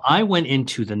 Mm-hmm. So I went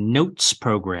into the notes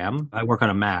program. I work on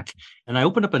a Mac, and I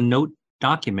opened up a note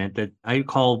document that I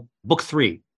call book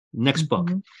 3, next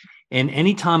book. And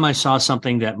anytime I saw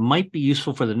something that might be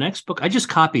useful for the next book, I just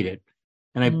copied it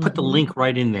and I put the link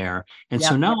right in there. And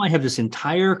so now I have this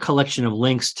entire collection of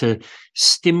links to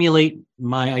stimulate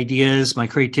my ideas, my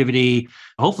creativity.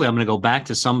 Hopefully I'm going to go back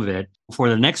to some of it for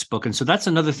the next book. And so that's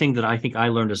another thing that I think I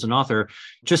learned as an author,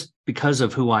 just because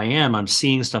of who I am. I'm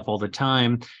seeing stuff all the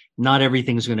time. Not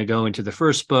everything's going to go into the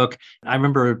first book. I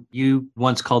remember you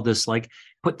once called this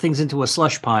put things into a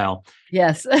slush pile.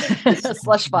 Yes. A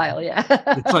slush pile. Yeah.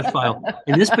 The slush pile.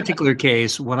 In this particular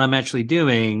case, what I'm actually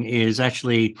doing is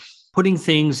actually putting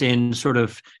things in sort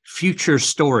of future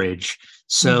storage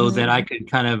so that I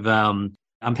could kind of,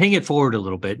 I'm paying it forward a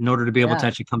little bit in order to be able to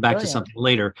actually come back to something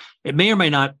later. It may or may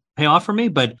not pay off for me,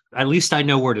 but at least I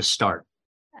know where to start.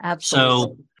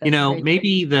 Absolutely. So,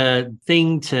 maybe the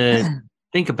thing to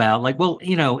think about,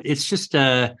 it's just,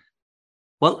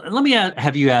 let me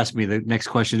have you ask me the next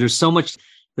question. There's so much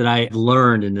that I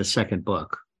learned in this second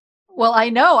book. Well, I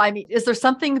know. Is there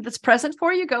something that's present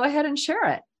for you? Go ahead and share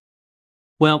it.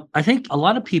 Well, I think a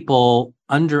lot of people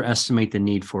underestimate the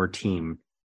need for a team.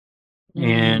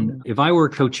 And if I were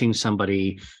coaching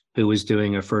somebody who was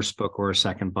doing a first book or a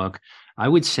second book, I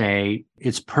would say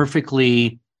it's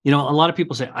perfectly, a lot of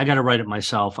people say, I got to write it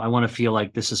myself. I want to feel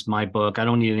like this is my book. I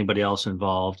don't need anybody else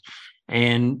involved.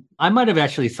 And I might have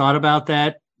actually thought about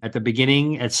that at the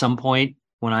beginning at some point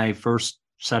when I first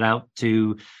set out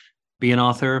to be an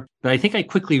author. But I think I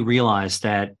quickly realized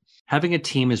that having a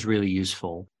team is really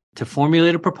useful. To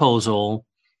formulate a proposal,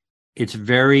 it's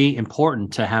very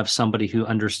important to have somebody who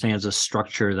understands the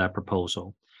structure of that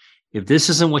proposal. If this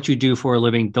isn't what you do for a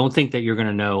living, don't think that you're going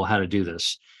to know how to do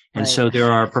this. And so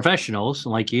there are professionals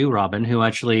like you, Robin, who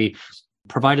actually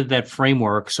provided that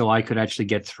framework so I could actually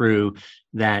get through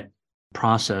that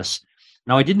process.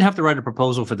 Now, I didn't have to write a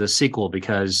proposal for the sequel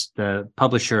because the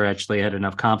publisher actually had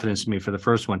enough confidence in me for the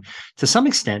first one. To some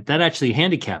extent, that actually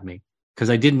handicapped me because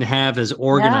I didn't have as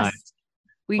organized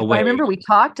a way. I remember we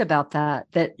talked about that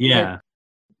Yeah.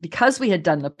 because we had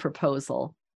done the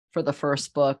proposal for the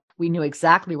first book, we knew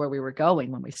exactly where we were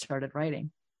going when we started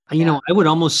writing. You know, I would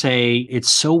almost say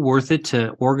it's so worth it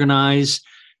to organize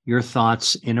your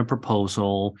thoughts in a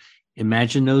proposal.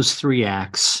 Imagine those 3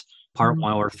 acts, part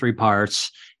one or 3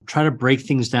 parts. Try to break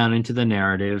things down into the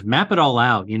narrative, map it all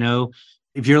out. You know,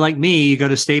 if you're like me, you go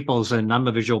to Staples, and I'm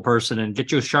a visual person, and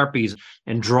get your Sharpies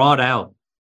and draw it out.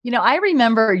 You know, I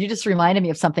remember you just reminded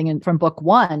me of something from book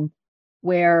 1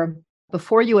 where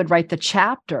before you would write the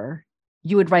chapter,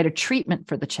 you would write a treatment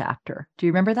for the chapter. Do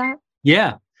you remember that?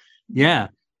 Yeah. Yeah.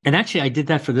 And actually, I did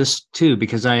that for this too,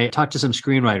 because I talked to some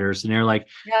screenwriters and they're like,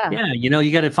 yeah, you know,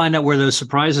 you got to find out where those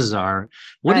surprises are.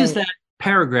 What is that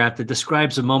paragraph that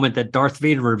describes a moment that Darth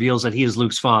Vader reveals that he is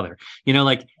Luke's father? You know,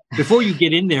 like before you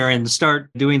get in there and start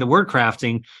doing the word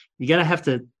crafting, you got to have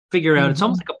to figure out, it's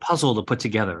almost like a puzzle to put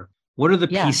together. What are the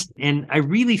pieces? And I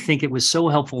really think it was so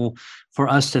helpful for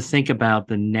us to think about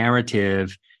the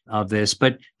narrative of this,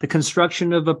 but the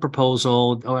construction of a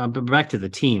proposal, back to the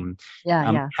team,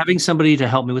 having somebody to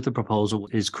help me with the proposal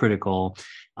is critical.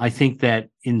 I think that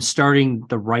in starting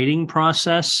the writing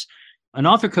process, an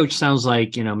author coach sounds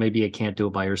like, you know, maybe you can't do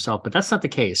it by yourself, but that's not the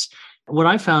case. What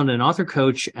I found, an author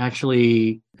coach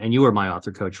actually, and you are my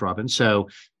author coach, Robin, so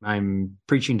I'm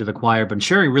preaching to the choir, but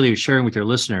sharing with your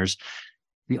listeners.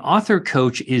 The author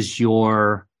coach is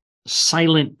your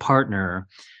silent partner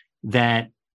that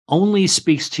only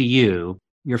speaks to you.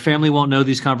 Your family won't know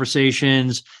these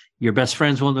conversations. Your best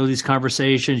friends won't know these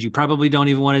conversations. You probably don't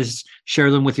even want to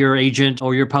share them with your agent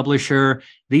or your publisher.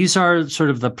 These are sort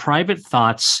of the private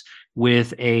thoughts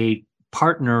with a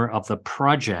partner of the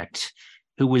project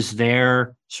who was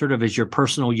there sort of as your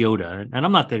personal Yoda. And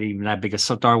I'm not that big a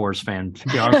Star Wars fan, to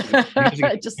be honest with you. I'm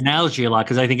using analogy a lot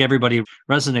because I think everybody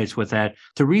resonates with that,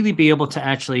 to really be able to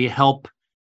actually help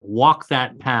walk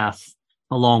that path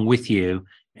along with you.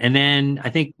 And then I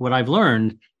think what I've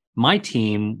learned, my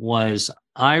team was,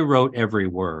 I wrote every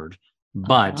word,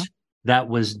 but that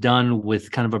was done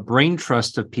with kind of a brain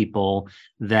trust of people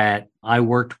that I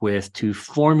worked with to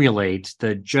formulate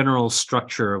the general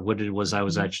structure of what it was I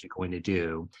was actually going to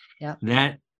do. Yeah.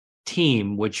 That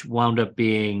team, which wound up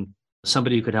being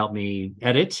somebody who could help me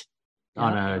edit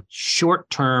on a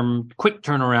short-term, quick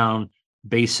turnaround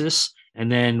basis. And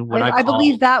then I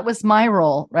believe that was my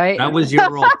role, right? That was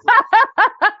your role.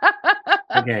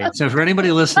 Okay, so for anybody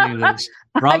listening to this,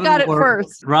 Robin, I got it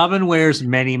first. Robin wears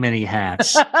many, many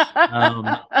hats.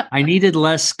 I needed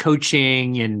less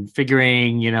coaching and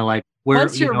figuring, you know, like where.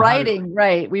 Once you're writing,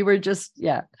 right? We were just,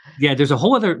 Yeah, there's a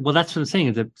whole other. Well, that's the thing.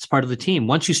 It's part of the team.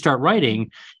 Once you start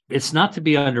writing, it's not to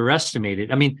be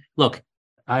underestimated. I mean, look,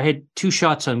 I had 2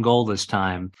 shots on goal this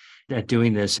time at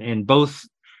doing this, and both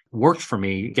worked for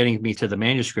me, getting me to the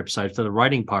manuscript side, to the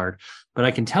writing part. But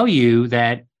I can tell you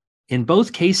that in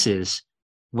both cases,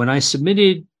 when I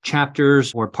submitted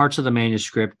chapters or parts of the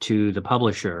manuscript to the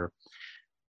publisher,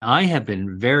 I have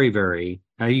been very, very,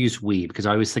 I use we because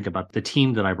I always think about the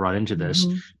team that I brought into this.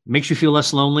 It makes you feel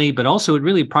less lonely, but also it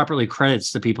really properly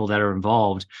credits the people that are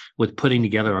involved with putting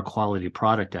together a quality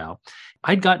product out.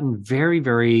 I'd gotten very,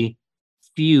 very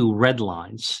few red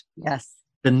lines. Yes.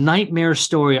 The nightmare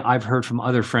story I've heard from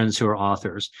other friends who are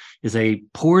authors is they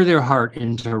pour their heart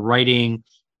into writing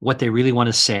what they really want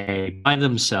to say by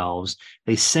themselves.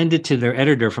 They send it to their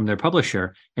editor from their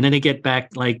publisher, and then they get back,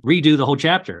 like, redo the whole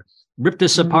chapter, rip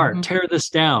this apart, tear this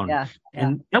down.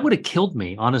 And that would have killed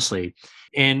me, honestly.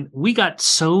 And we got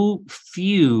so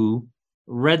few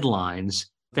red lines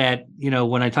that, you know,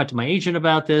 when I talked to my agent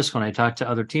about this, when I talked to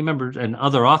other team members and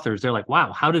other authors, they're like,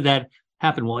 wow, how did that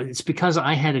happen? Well, it's because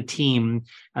I had a team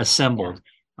assembled.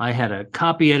 I had a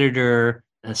copy editor,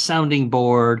 a sounding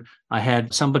board. I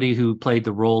had somebody who played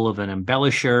the role of an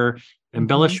embellisher.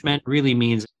 Embellishment really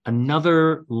means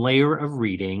another layer of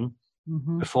reading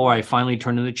before I finally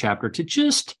turn to the chapter to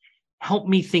just help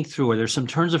me think through. Are there some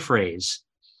turns of phrase?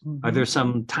 Are there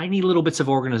some tiny little bits of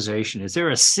organization? Is there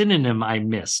a synonym I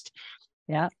missed?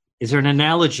 Yeah. Is there an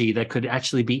analogy that could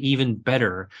actually be even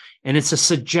better? And it's a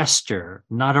suggester,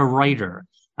 not a writer.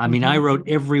 I mean, I wrote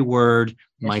every word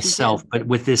myself, but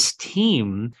with this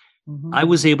team, I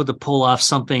was able to pull off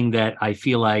something that I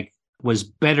feel like was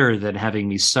better than having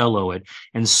me solo it,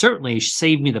 and certainly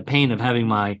saved me the pain of having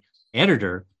my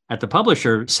editor at the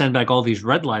publisher send back all these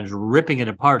red lines, ripping it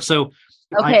apart. So,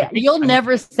 okay, you'll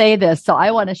never say this, so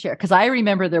I want to share, because I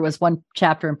remember there was one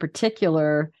chapter in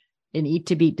particular in Eat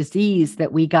to Beat Disease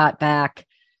that we got back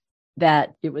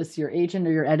that it was your agent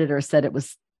or your editor said it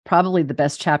was probably the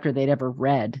best chapter they'd ever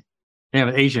read. Yeah,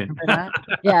 but agent.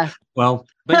 Yeah. Well,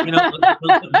 but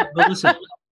but listen,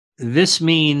 this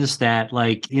means that,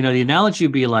 like, the analogy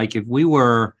would be like if we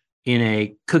were in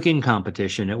a cooking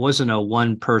competition, it wasn't a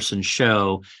one-person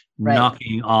show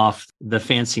knocking off the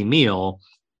fancy meal.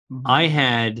 Mm-hmm. I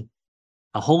had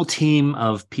a whole team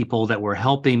of people that were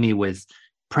helping me with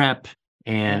prep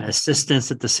and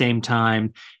assistance at the same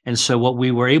time. And so what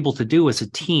we were able to do as a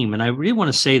team, and I really want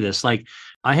to say this, like,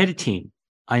 I had a team.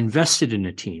 I invested in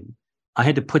a team. I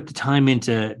had to put the time in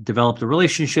to develop the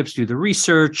relationships, do the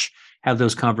research, have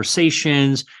those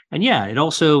conversations. And yeah, it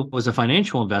also was a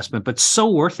financial investment, but so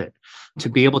worth it to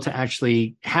be able to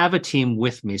actually have a team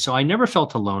with me. So I never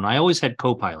felt alone. I always had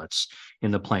co-pilots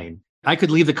in the plane. I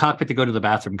could leave the cockpit to go to the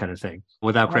bathroom kind of thing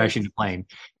without crashing the plane.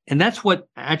 And that's what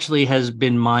actually has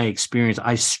been my experience.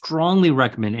 I strongly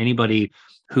recommend anybody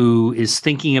who is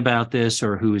thinking about this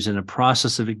or who is in the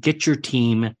process of it, get your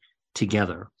team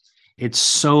together. It's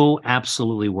so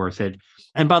absolutely worth it.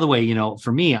 And by the way,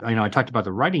 for me, I talked about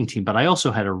the writing team, but I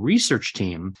also had a research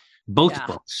team, both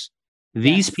books.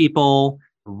 These people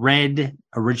read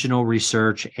original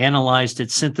research, analyzed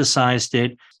it, synthesized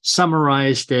it,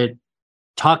 summarized it,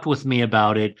 talked with me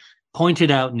about it,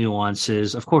 pointed out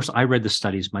nuances. Of course, I read the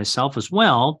studies myself as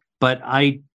well, but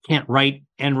I can't write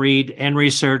and read and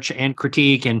research and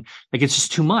critique, and like, it's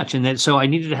just too much. And then so I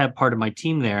needed to have part of my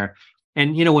team there.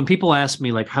 And when people ask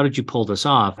me, like, how did you pull this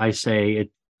off? I say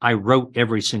I wrote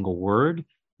every single word,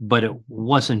 but it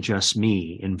wasn't just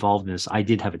me involved in this. I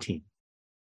did have a team.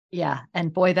 Yeah.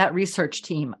 And boy, that research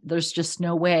team, there's just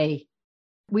no way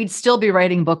we'd still be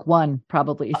writing book one,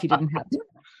 probably, if you didn't have to.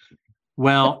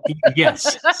 Well,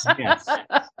 yes.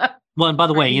 Well, and by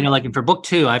the way, like for book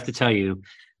two, I have to tell you,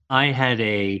 I had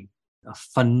a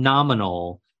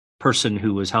phenomenal person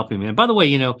who was helping me. And by the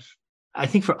way, I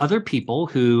think for other people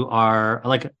who are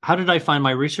like, how did I find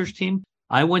my research team?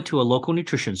 I went to a local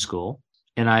nutrition school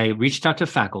and I reached out to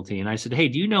faculty and I said, hey,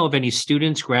 do you know of any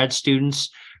students, grad students,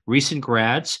 recent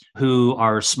grads who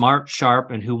are smart,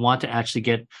 sharp, and who want to actually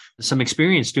get some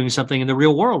experience doing something in the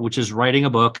real world, which is writing a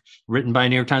book written by a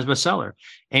New York Times bestseller?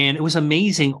 And it was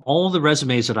amazing. All the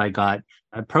resumes that I got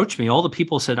approached me. All the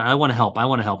people said, I want to help. I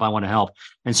want to help. I want to help.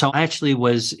 And so I actually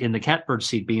was in the catbird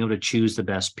seat being able to choose the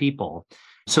best people.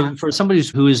 So for somebody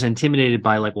who is intimidated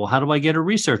by, like, well, how do I get a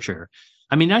researcher?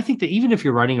 I mean, I think that even if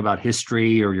you're writing about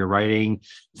history or you're writing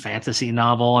fantasy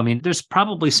novel, I mean, there's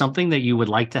probably something that you would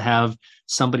like to have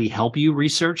somebody help you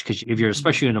research, because if you're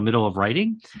especially in the middle of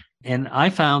writing. And I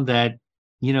found that,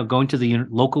 going to the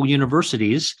local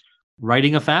universities,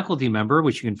 writing a faculty member,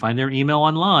 which you can find their email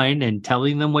online, and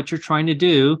telling them what you're trying to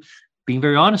do, being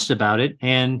very honest about it.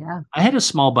 And I had a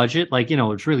small budget, like,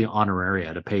 it's really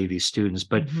honoraria to pay these students,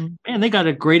 but man, they got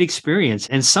a great experience.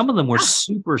 And some of them were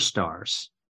superstars.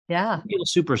 Yeah. Real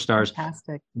superstars.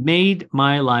 Fantastic. Made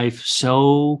my life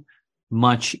so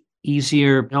much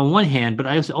easier on one hand, but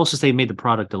I also say made the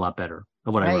product a lot better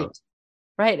of what I wrote.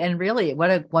 Right. And really, what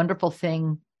a wonderful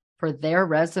thing for their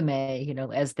resume,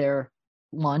 as they're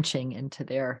launching into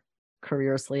their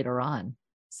careers later on.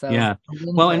 So yeah.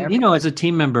 Well, and as a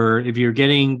team member, if you're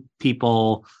getting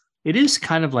people, it is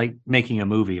kind of like making a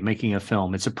movie, making a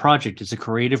film. It's a project. It's a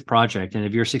creative project. And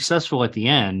if you're successful at the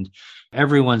end,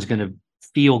 everyone's going to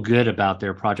feel good about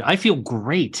their project. I feel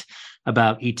great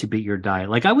about Eat to Beat Your Diet.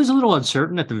 Like, I was a little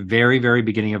uncertain at the very, very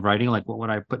beginning of writing, like, what would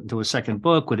I put into a second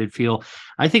book? Would it feel,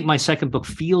 I think my second book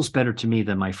feels better to me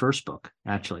than my first book,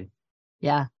 actually.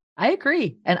 Yeah, I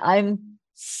agree. And I'm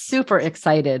super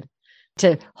excited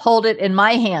to hold it in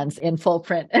my hands in full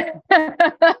print. I'm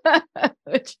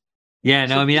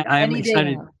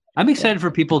excited. I'm excited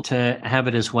for people to have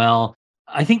it as well.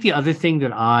 I think the other thing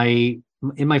that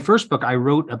in my first book, I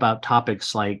wrote about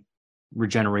topics like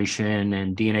regeneration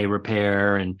and DNA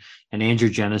repair and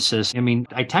angiogenesis. I mean,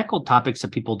 I tackled topics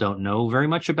that people don't know very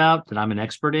much about, that I'm an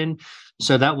expert in.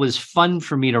 So that was fun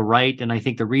for me to write. And I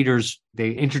think the readers, they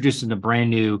introduced into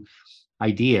brand new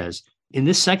ideas. In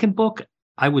this second book,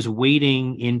 I was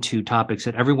wading into topics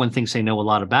that everyone thinks they know a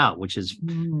lot about, which is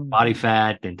body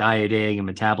fat and dieting and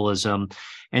metabolism.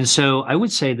 And so I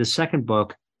would say the second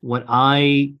book, what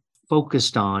I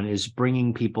focused on is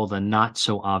bringing people the not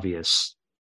so obvious.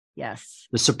 Yes.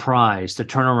 The surprise, the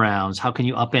turnarounds, how can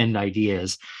you upend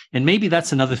ideas? And maybe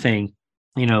that's another thing,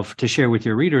 to share with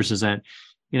your readers is that,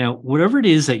 whatever it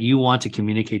is that you want to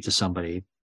communicate to somebody,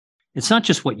 it's not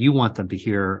just what you want them to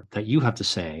hear that you have to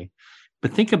say,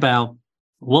 but think about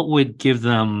what would give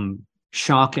them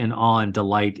shock and awe and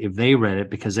delight if they read it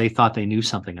because they thought they knew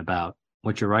something about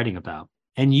what you're writing about,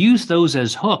 and use those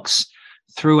as hooks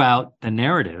throughout the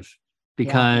narrative.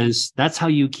 because that's how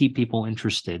you keep people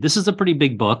interested. This is a pretty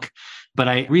big book, but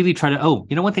I really try to,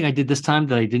 one thing I did this time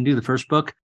that I didn't do the first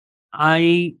book,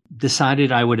 I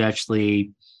decided I would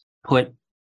actually put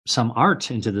some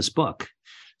art into this book.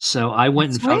 So I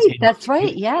went and found. That's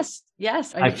right. Yes.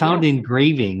 Yes. I found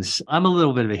engravings. I'm a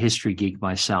little bit of a history geek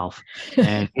myself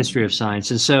and history of science.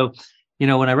 And so,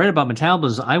 when I read about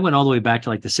metabolism, I went all the way back to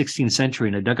like the 16th century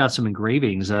and I dug out some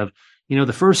engravings of,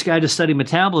 the first guy to study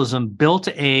metabolism built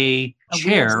a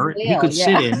chair he could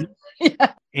sit in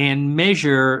and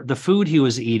measure the food he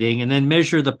was eating and then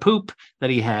measure the poop that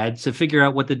he had to figure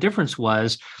out what the difference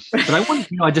was. But I wanted,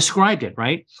 I described it,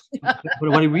 right? But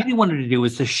what I really wanted to do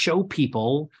was to show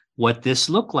people what this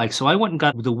looked like. So I went and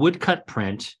got the woodcut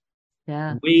print.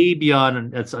 Yeah. Way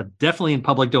beyond, it's definitely in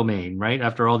public domain, right?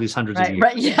 After all these hundreds of years.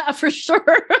 Right. Yeah, for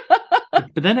sure.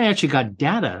 But then I actually got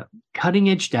data, cutting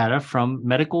edge data from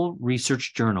medical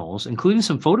research journals, including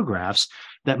some photographs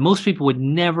that most people would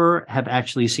never have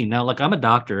actually seen. Now, look, I'm a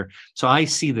doctor, so I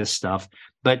see this stuff.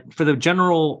 But for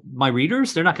my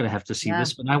readers, they're not going to have to see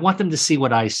this, but I want them to see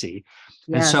what I see.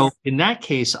 Yes. And so in that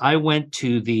case, I went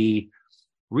to the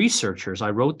researchers.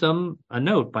 I wrote them a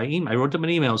note by email. I wrote them an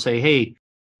email, say, hey,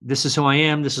 this is who I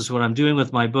am. This is what I'm doing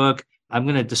with my book. I'm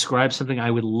going to describe something.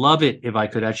 I would love it if I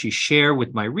could actually share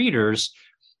with my readers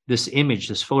this image,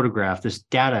 this photograph, this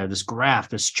data, this graph,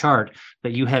 this chart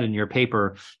that you had in your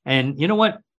paper. And you know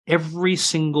what? Every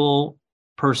single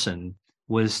person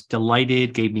was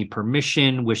delighted, gave me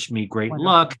permission, wished me great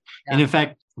luck. Yeah. And in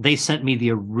fact, they sent me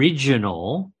the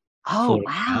original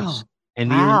photographs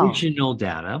and the original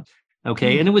data.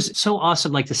 Okay. And it was so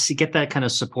awesome, like to get that kind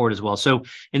of support as well. So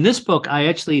in this book, I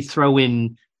actually throw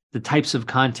in the types of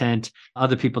content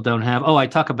other people don't have. I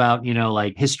talk about,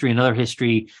 like history, another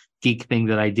history geek thing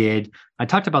that I did. I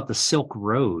talked about the Silk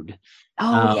Road.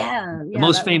 The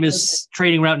most famous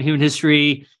trading route in human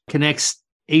history, connects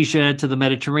Asia to the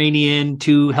Mediterranean,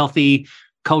 two healthy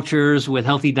cultures with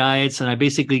healthy diets. And I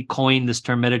basically coined this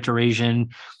term Mediterranean,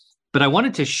 but I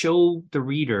wanted to show the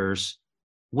readers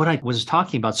what I was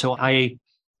talking about. So I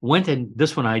went, and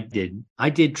this one I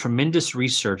did tremendous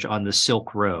research on the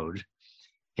Silk Road.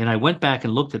 And I went back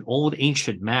and looked at old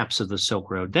ancient maps of the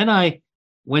Silk Road. Then I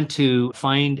went to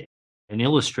find an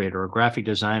illustrator, a graphic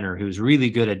designer who's really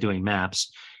good at doing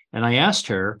maps. And I asked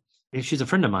her, if she's a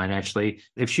friend of mine, actually,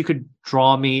 if she could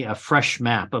draw me a fresh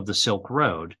map of the Silk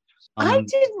Road. I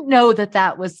didn't know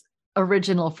that was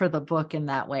original for the book in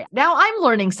that way. Now I'm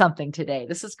learning something today.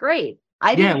 This is great.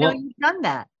 I didn't know you'd done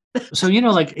that. So,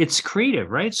 like it's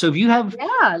creative, right? So if you have,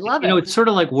 I love it. It's sort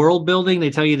of like world building. They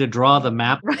tell you to draw the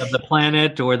map of the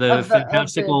planet or the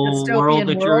fantastical world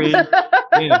that you're in.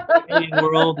 Alien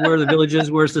world, where are the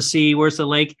villages, where's the sea, where's the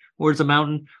lake, where's the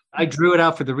mountain. I drew it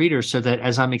out for the readers so that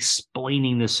as I'm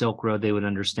explaining the Silk Road, they would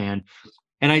understand.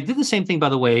 And I did the same thing, by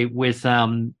the way, with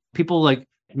people like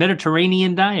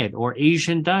Mediterranean diet or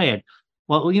Asian diet.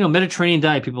 Well, Mediterranean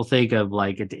diet, people think of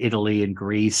like Italy and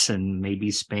Greece and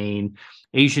maybe Spain.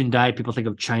 Asian diet, people think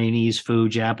of Chinese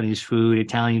food, Japanese food,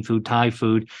 Italian food, Thai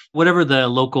food, whatever the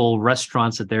local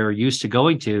restaurants that they're used to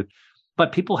going to.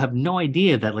 But people have no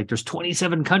idea that like there's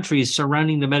 27 countries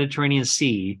surrounding the Mediterranean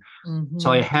Sea. Mm-hmm.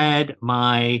 So I had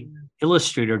my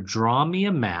illustrator draw me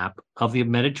a map of the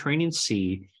Mediterranean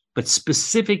Sea, but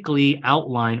specifically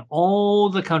outline all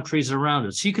the countries around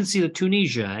it. So you can see that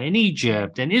Tunisia and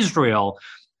Egypt and Israel,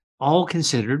 all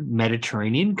considered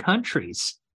Mediterranean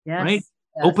countries, right?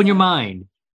 Yes. Open your mind.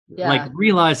 Yeah. Like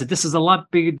realize that this is a lot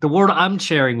bigger. The world I'm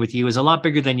sharing with you is a lot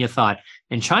bigger than you thought.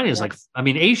 And China is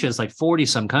Asia is like 40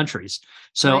 some countries.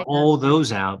 So all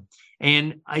those out.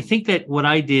 And I think that what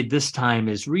I did this time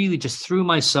is really just threw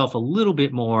myself a little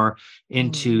bit more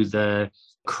into the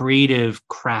creative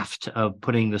craft of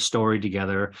putting the story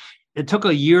together. It took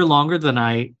a year longer than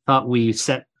I thought we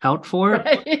set out for,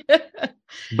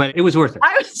 but it was worth it.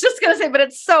 I was just going to say, but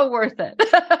it's so worth it.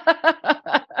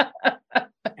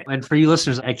 And for you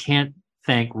listeners, I can't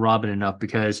thank Robin enough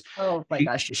because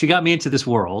she got me into this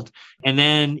world. And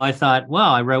then I thought,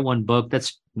 wow, I wrote one book.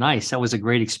 That's nice. That was a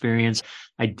great experience.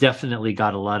 I definitely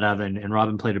got a lot out of it. And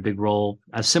Robin played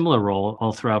a similar role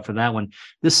all throughout for that one.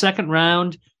 The second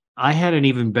round, I had an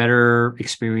even better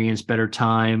experience, better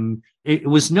time. It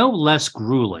was no less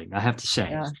grueling, I have to say.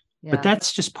 Yeah. But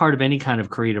that's just part of any kind of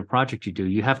creative project you do.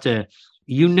 You have to,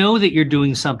 that you're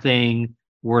doing something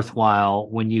worthwhile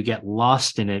when you get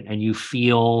lost in it and you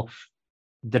feel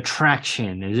the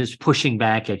traction is just pushing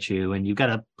back at you and you've got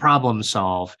to problem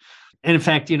solve. And in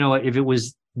fact, if it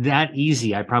was that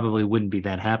easy, I probably wouldn't be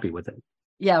that happy with it.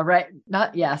 Yeah, right.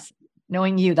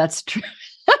 Knowing you, that's true.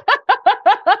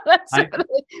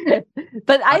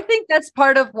 But I think that's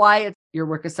part of why your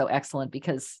work is so excellent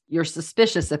because you're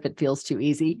suspicious if it feels too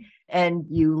easy and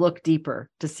you look deeper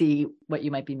to see what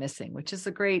you might be missing, which is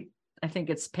I think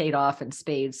it's paid off in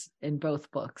spades in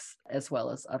both books as well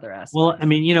as other aspects. Well, I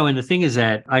mean, and the thing is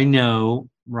that I know,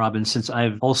 Robin, since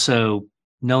I've also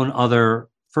known other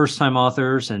first-time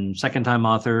authors and second-time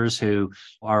authors who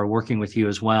are working with you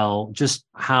as well, just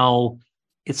how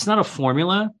it's not a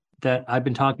formula that I've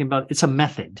been talking about. It's a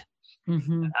method.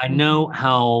 Mm-hmm. I know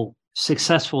how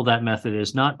successful that method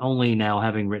is, not only now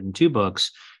having written 2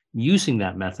 books using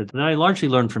that method that I largely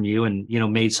learned from you and,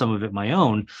 made some of it my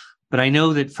own. But I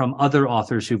know that from other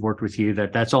authors who've worked with you,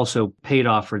 that's also paid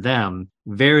off for them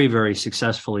very, very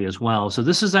successfully as well. So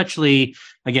this is actually,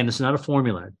 again, it's not a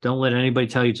formula. Don't let anybody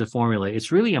tell you it's a formula.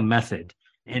 It's really a method.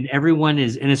 And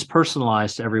it's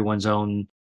personalized to everyone's own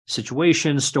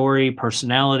situation, story,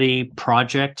 personality,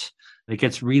 project. It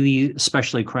gets really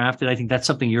specially crafted. I think that's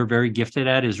something you're very gifted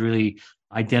at, is really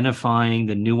identifying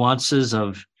the nuances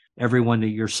of everyone that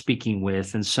you're speaking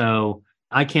with. And so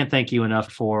I can't thank you enough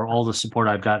for all the support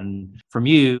I've gotten from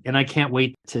you. And I can't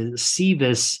wait to see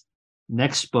this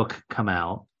next book come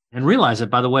out and realize it.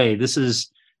 By the way, this is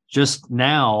just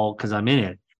now because I'm in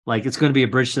it. Like, it's going to be a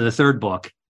bridge to the 3rd book.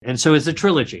 And so it's a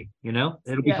trilogy, it'll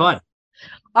be fun.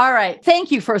 All right.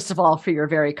 Thank you, first of all, for your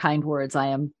very kind words. I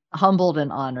am humbled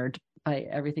and honored by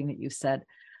everything that you've said.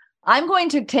 I'm going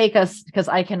to take us, because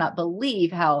I cannot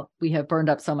believe how we have burned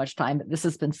up so much time, but this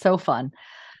has been so fun.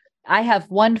 I have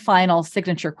one final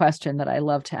signature question that I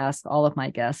love to ask all of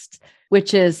my guests,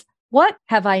 which is, what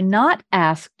have I not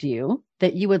asked you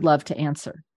that you would love to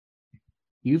answer?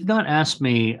 You've not asked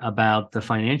me about the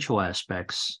financial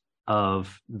aspects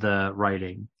of the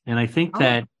writing. And I think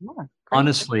that,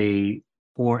 honestly,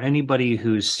 for anybody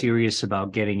who's serious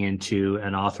about getting into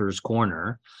an author's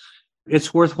corner,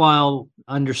 it's worthwhile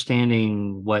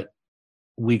understanding what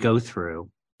we go through.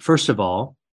 First of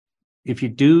all, if you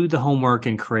do the homework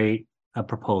and create a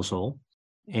proposal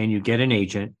and you get an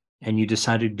agent and you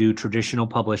decide to do traditional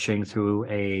publishing through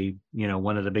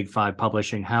one of the big 5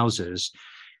 publishing houses,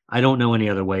 I don't know any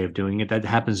other way of doing it. That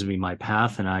happens to be my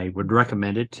path, and I would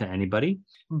recommend it to anybody.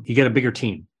 You get a bigger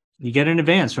team. You get an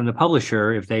advance from the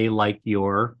publisher if they like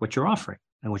what you're offering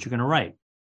and what you're going to write.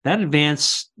 That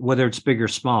advance, whether it's big or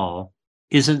small,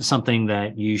 isn't something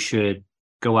that you should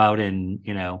go out and,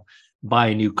 buy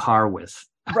a new car with.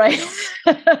 Right.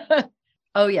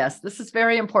 Oh, yes. This is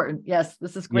very important. Yes,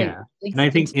 this is great. Yeah. And I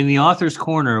think in the author's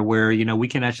corner where, we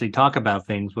can actually talk about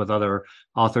things with other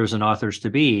authors and authors to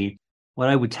be, what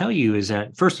I would tell you is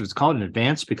that, first, it's called an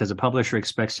advance because a publisher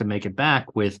expects to make it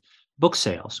back with book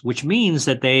sales, which means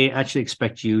that they actually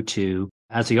expect you to,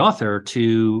 as the author,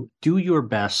 to do your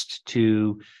best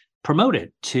to promote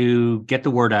it, to get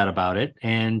the word out about it,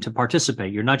 and to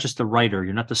participate. You're not just the writer,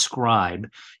 you're not the scribe,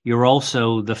 you're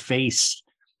also the face,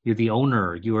 you're the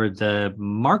owner, you're the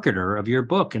marketer of your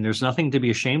book, and there's nothing to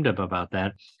be ashamed of about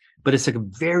that. But it's a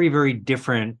very, very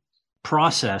different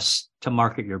process to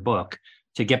market your book,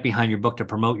 to get behind your book, to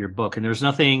promote your book. And there's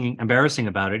nothing embarrassing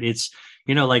about it. It's,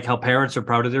 like how parents are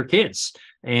proud of their kids.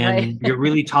 And Right. You're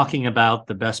really talking about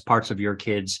the best parts of your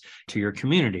kids to your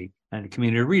community and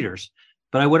community readers.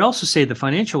 But I would also say the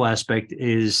financial aspect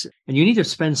is, and you need to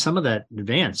spend some of that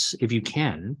advance, if you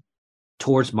can,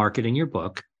 towards marketing your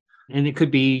book. And it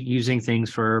could be using things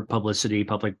for publicity,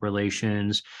 public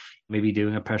relations, maybe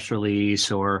doing a press release,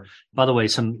 or, by the way,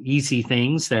 some easy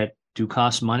things that do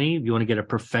cost money. If you want to get a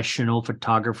professional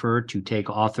photographer to take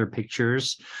author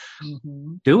pictures,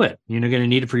 do it. You're going to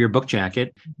need it for your book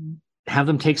jacket. Have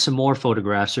them take some more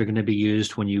photographs that are going to be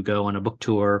used when you go on a book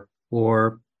tour,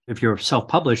 or if you're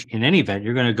self-published in any event,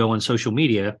 you're going to go on social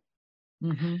media.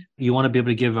 You want to be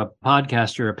able to give a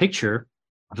podcaster a picture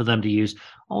for them to use.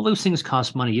 All those things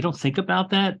cost money. You don't think about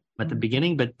that at the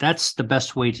beginning, but that's the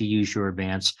best way to use your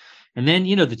advance. And then,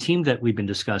 the team that we've been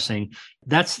discussing,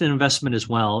 that's the investment as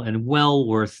well, and well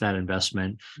worth that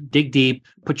investment. Dig deep,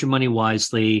 put your money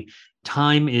wisely.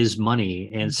 Time is money,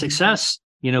 and success,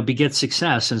 begets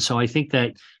success. And so I think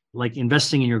that, like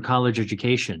investing in your college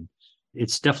education,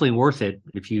 it's definitely worth it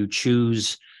if you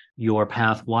choose your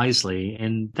path wisely.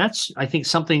 And that's, I think,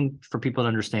 something for people to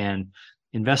understand.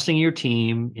 Investing in your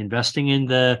team, investing in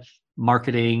the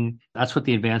marketing, that's what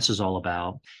the advance is all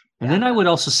about. And then I would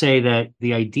also say that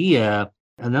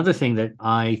another thing that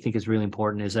I think is really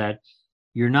important is that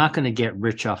you're not going to get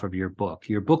rich off of your book.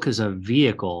 Your book is a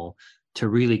vehicle to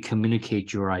really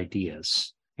communicate your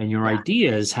ideas. And your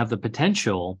ideas have the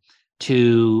potential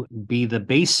to be the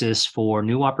basis for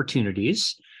new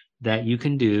opportunities that you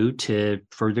can do to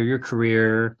further your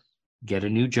career, get a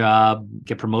new job,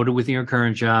 get promoted within your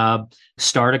current job,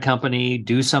 start a company,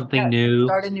 do something new.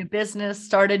 Start a new business,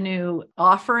 start a new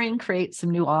offering, create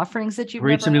some new offerings that you've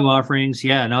create some never new had. offerings.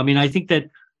 Yeah. No, I mean, I think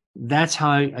that's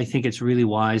how I think it's really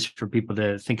wise for people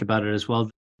to think about it as well.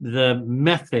 The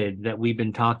method that we've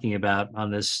been talking about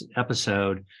on this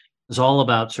episode is all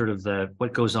about sort of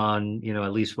what goes on,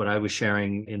 at least what I was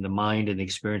sharing in the mind and the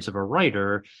experience of a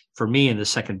writer for me in the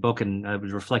second book. And I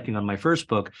was reflecting on my first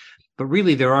book, but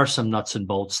really there are some nuts and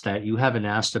bolts that you haven't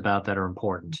asked about that are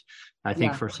important. I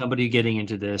think for somebody getting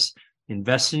into this,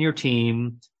 invest in your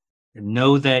team,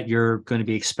 know that you're going to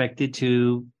be expected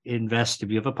to invest. If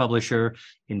you have a publisher,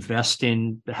 invest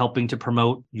in helping to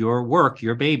promote your work,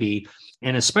 your baby.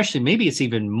 And especially maybe it's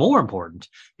even more important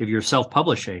if you're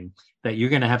self-publishing, that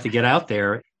you're going to have to get out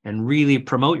there and really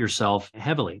promote yourself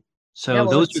heavily. So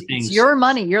those are things. It's your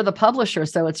money. You're the publisher.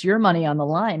 So it's your money on the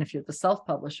line if you're the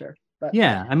self-publisher. But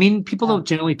yeah, I mean, people don't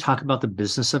generally talk about the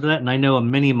business of that. And I know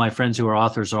many of my friends who are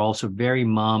authors are also very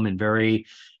mum and very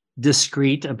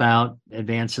discreet about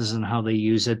advances and how they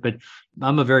use it. But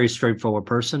I'm a very straightforward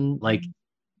person. Like,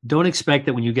 don't expect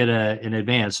that when you get an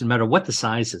advance, no matter what the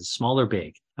size is, small or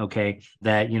big, okay,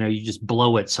 that, you just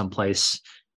blow it someplace.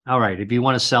 All right, if you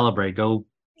want to celebrate, go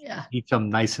eat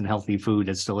some nice and healthy food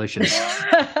that's delicious.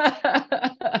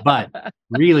 But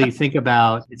really think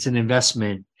about, it's an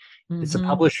investment. It's a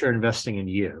publisher investing in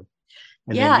you.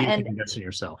 And then you can invest in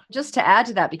yourself. Just to add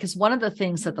to that, because one of the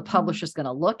things that the publisher is going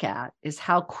to look at is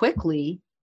how quickly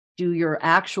do your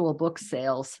actual book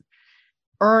sales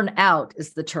earn out,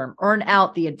 is the term, earn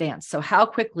out the advance. So how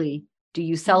quickly do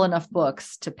you sell enough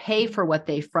books to pay for what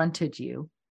they fronted you?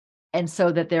 And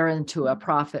so that they're into a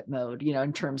profit mode,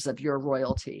 in terms of your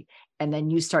royalty. And then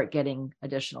you start getting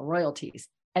additional royalties.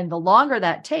 And the longer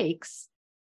that takes,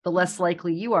 the less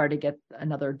likely you are to get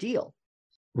another deal.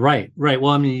 Right. Well,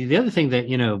 I mean, the other thing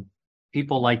that,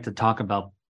 people like to talk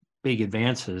about big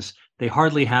advances, they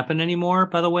hardly happen anymore,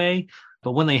 by the way.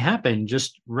 But when they happen,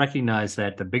 just recognize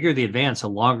that the bigger the advance, the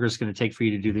longer it's going to take for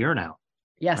you to do the earn out.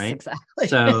 Yes, right? Exactly.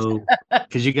 So,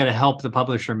 because you got to help the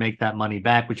publisher make that money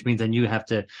back, which means then you have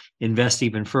to invest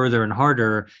even further and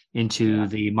harder into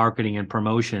the marketing and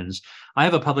promotions. I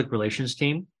have a public relations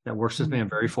team that works with me. I'm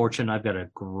very fortunate. I've got a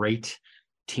great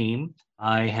team.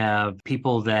 I have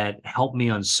people that help me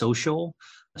on social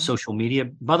media.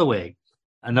 By the way,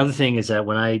 another thing is that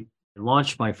when I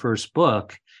launched my first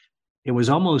book, it was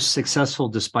almost successful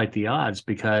despite the odds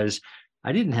because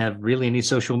I didn't have really any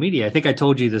social media. I think I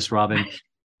told you this, Robin.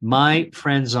 My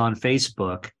friends on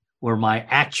Facebook were my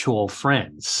actual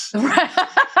friends.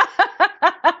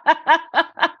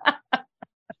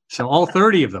 So all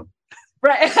 30 of them.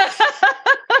 Right.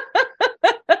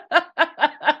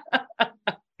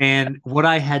 And what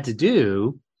I had to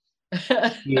do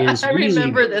is I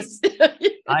remember this.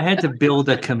 I had to build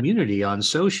a community on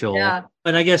social. Yeah.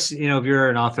 And I guess, if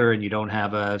you're an author and you don't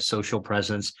have a social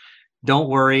presence, don't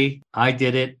worry. I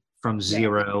did it from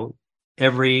zero.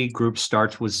 Every group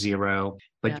starts with zero,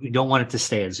 but you don't want it to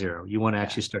stay at zero. You want to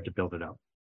actually start to build it up.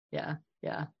 Yeah.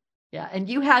 And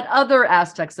you had other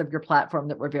aspects of your platform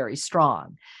that were very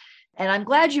strong. And I'm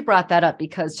glad you brought that up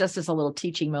because just as a little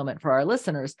teaching moment for our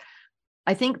listeners,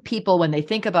 I think people, when they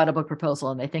think about a book proposal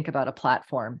and they think about a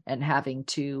platform and having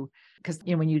to, because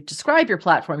when you describe your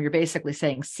platform, you're basically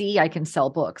saying, see, I can sell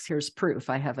books. Here's proof.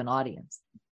 I have an audience.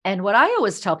 And what I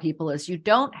always tell people is you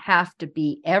don't have to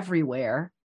be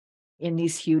everywhere in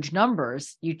these huge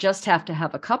numbers. You just have to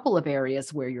have a couple of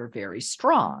areas where you're very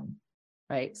strong,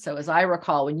 right? So as I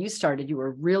recall, when you started, you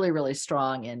were really, really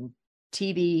strong in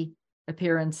TV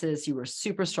appearances. You were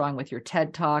super strong with your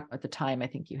TED Talk. At the time, I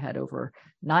think you had over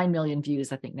 9 million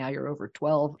views. I think now you're over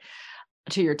 12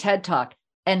 to your TED Talk.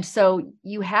 And so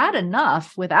you had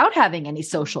enough without having any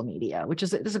social media, which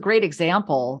is a great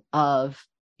example of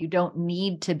you don't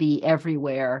need to be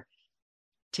everywhere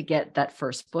to get that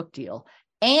first book deal.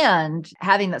 And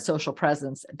having that social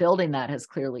presence, building that has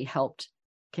clearly helped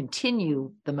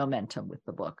continue the momentum with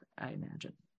the book, I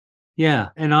imagine. Yeah.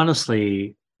 And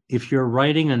honestly, if you're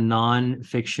writing a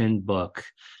nonfiction book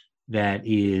that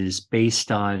is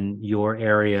based on your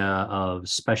area of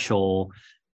special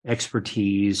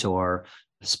expertise or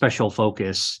special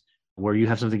focus, where you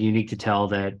have something unique to tell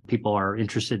that people are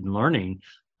interested in learning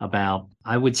about,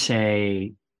 I would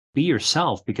say be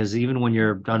yourself, because even when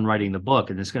you're done writing the book,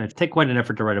 and it's going to take quite an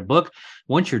effort to write a book,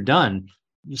 once you're done,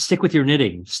 you stick with your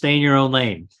knitting, stay in your own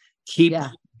lane, keep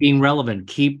being relevant,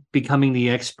 keep becoming the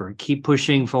expert, keep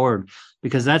pushing forward,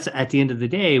 because that's at the end of the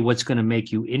day what's going to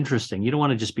make you interesting. You don't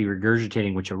want to just be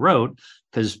regurgitating what you wrote,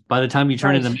 because by the time you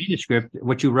turn in the manuscript,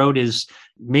 what you wrote is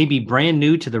maybe brand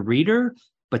new to the reader,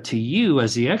 But to you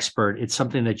as the expert, it's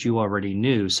something that you already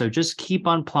knew. So just keep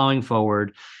on plowing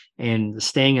forward and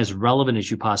staying as relevant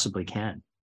as you possibly can.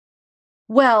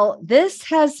 Well, this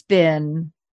has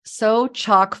been so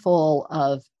chock full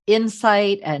of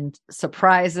insight and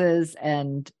surprises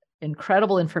and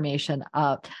incredible information.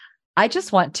 I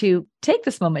just want to take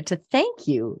this moment to thank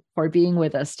you for being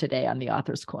with us today on the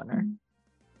Author's Corner.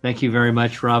 Thank you very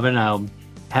much, Robin. I'm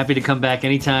happy to come back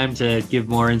anytime to give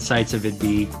more insights if it'd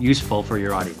be useful for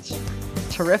your audience.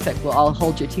 Terrific. Well, I'll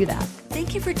hold you to that.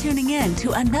 Thank you for tuning in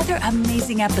to another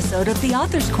amazing episode of The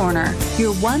Author's Corner.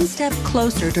 You're one step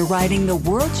closer to writing the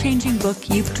world-changing book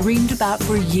you've dreamed about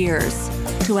for years.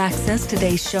 To access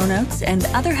today's show notes and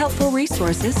other helpful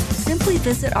resources, simply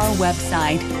visit our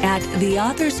website at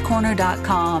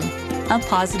theauthorscorner.com. A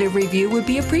positive review would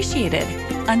be appreciated.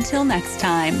 Until next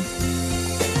time.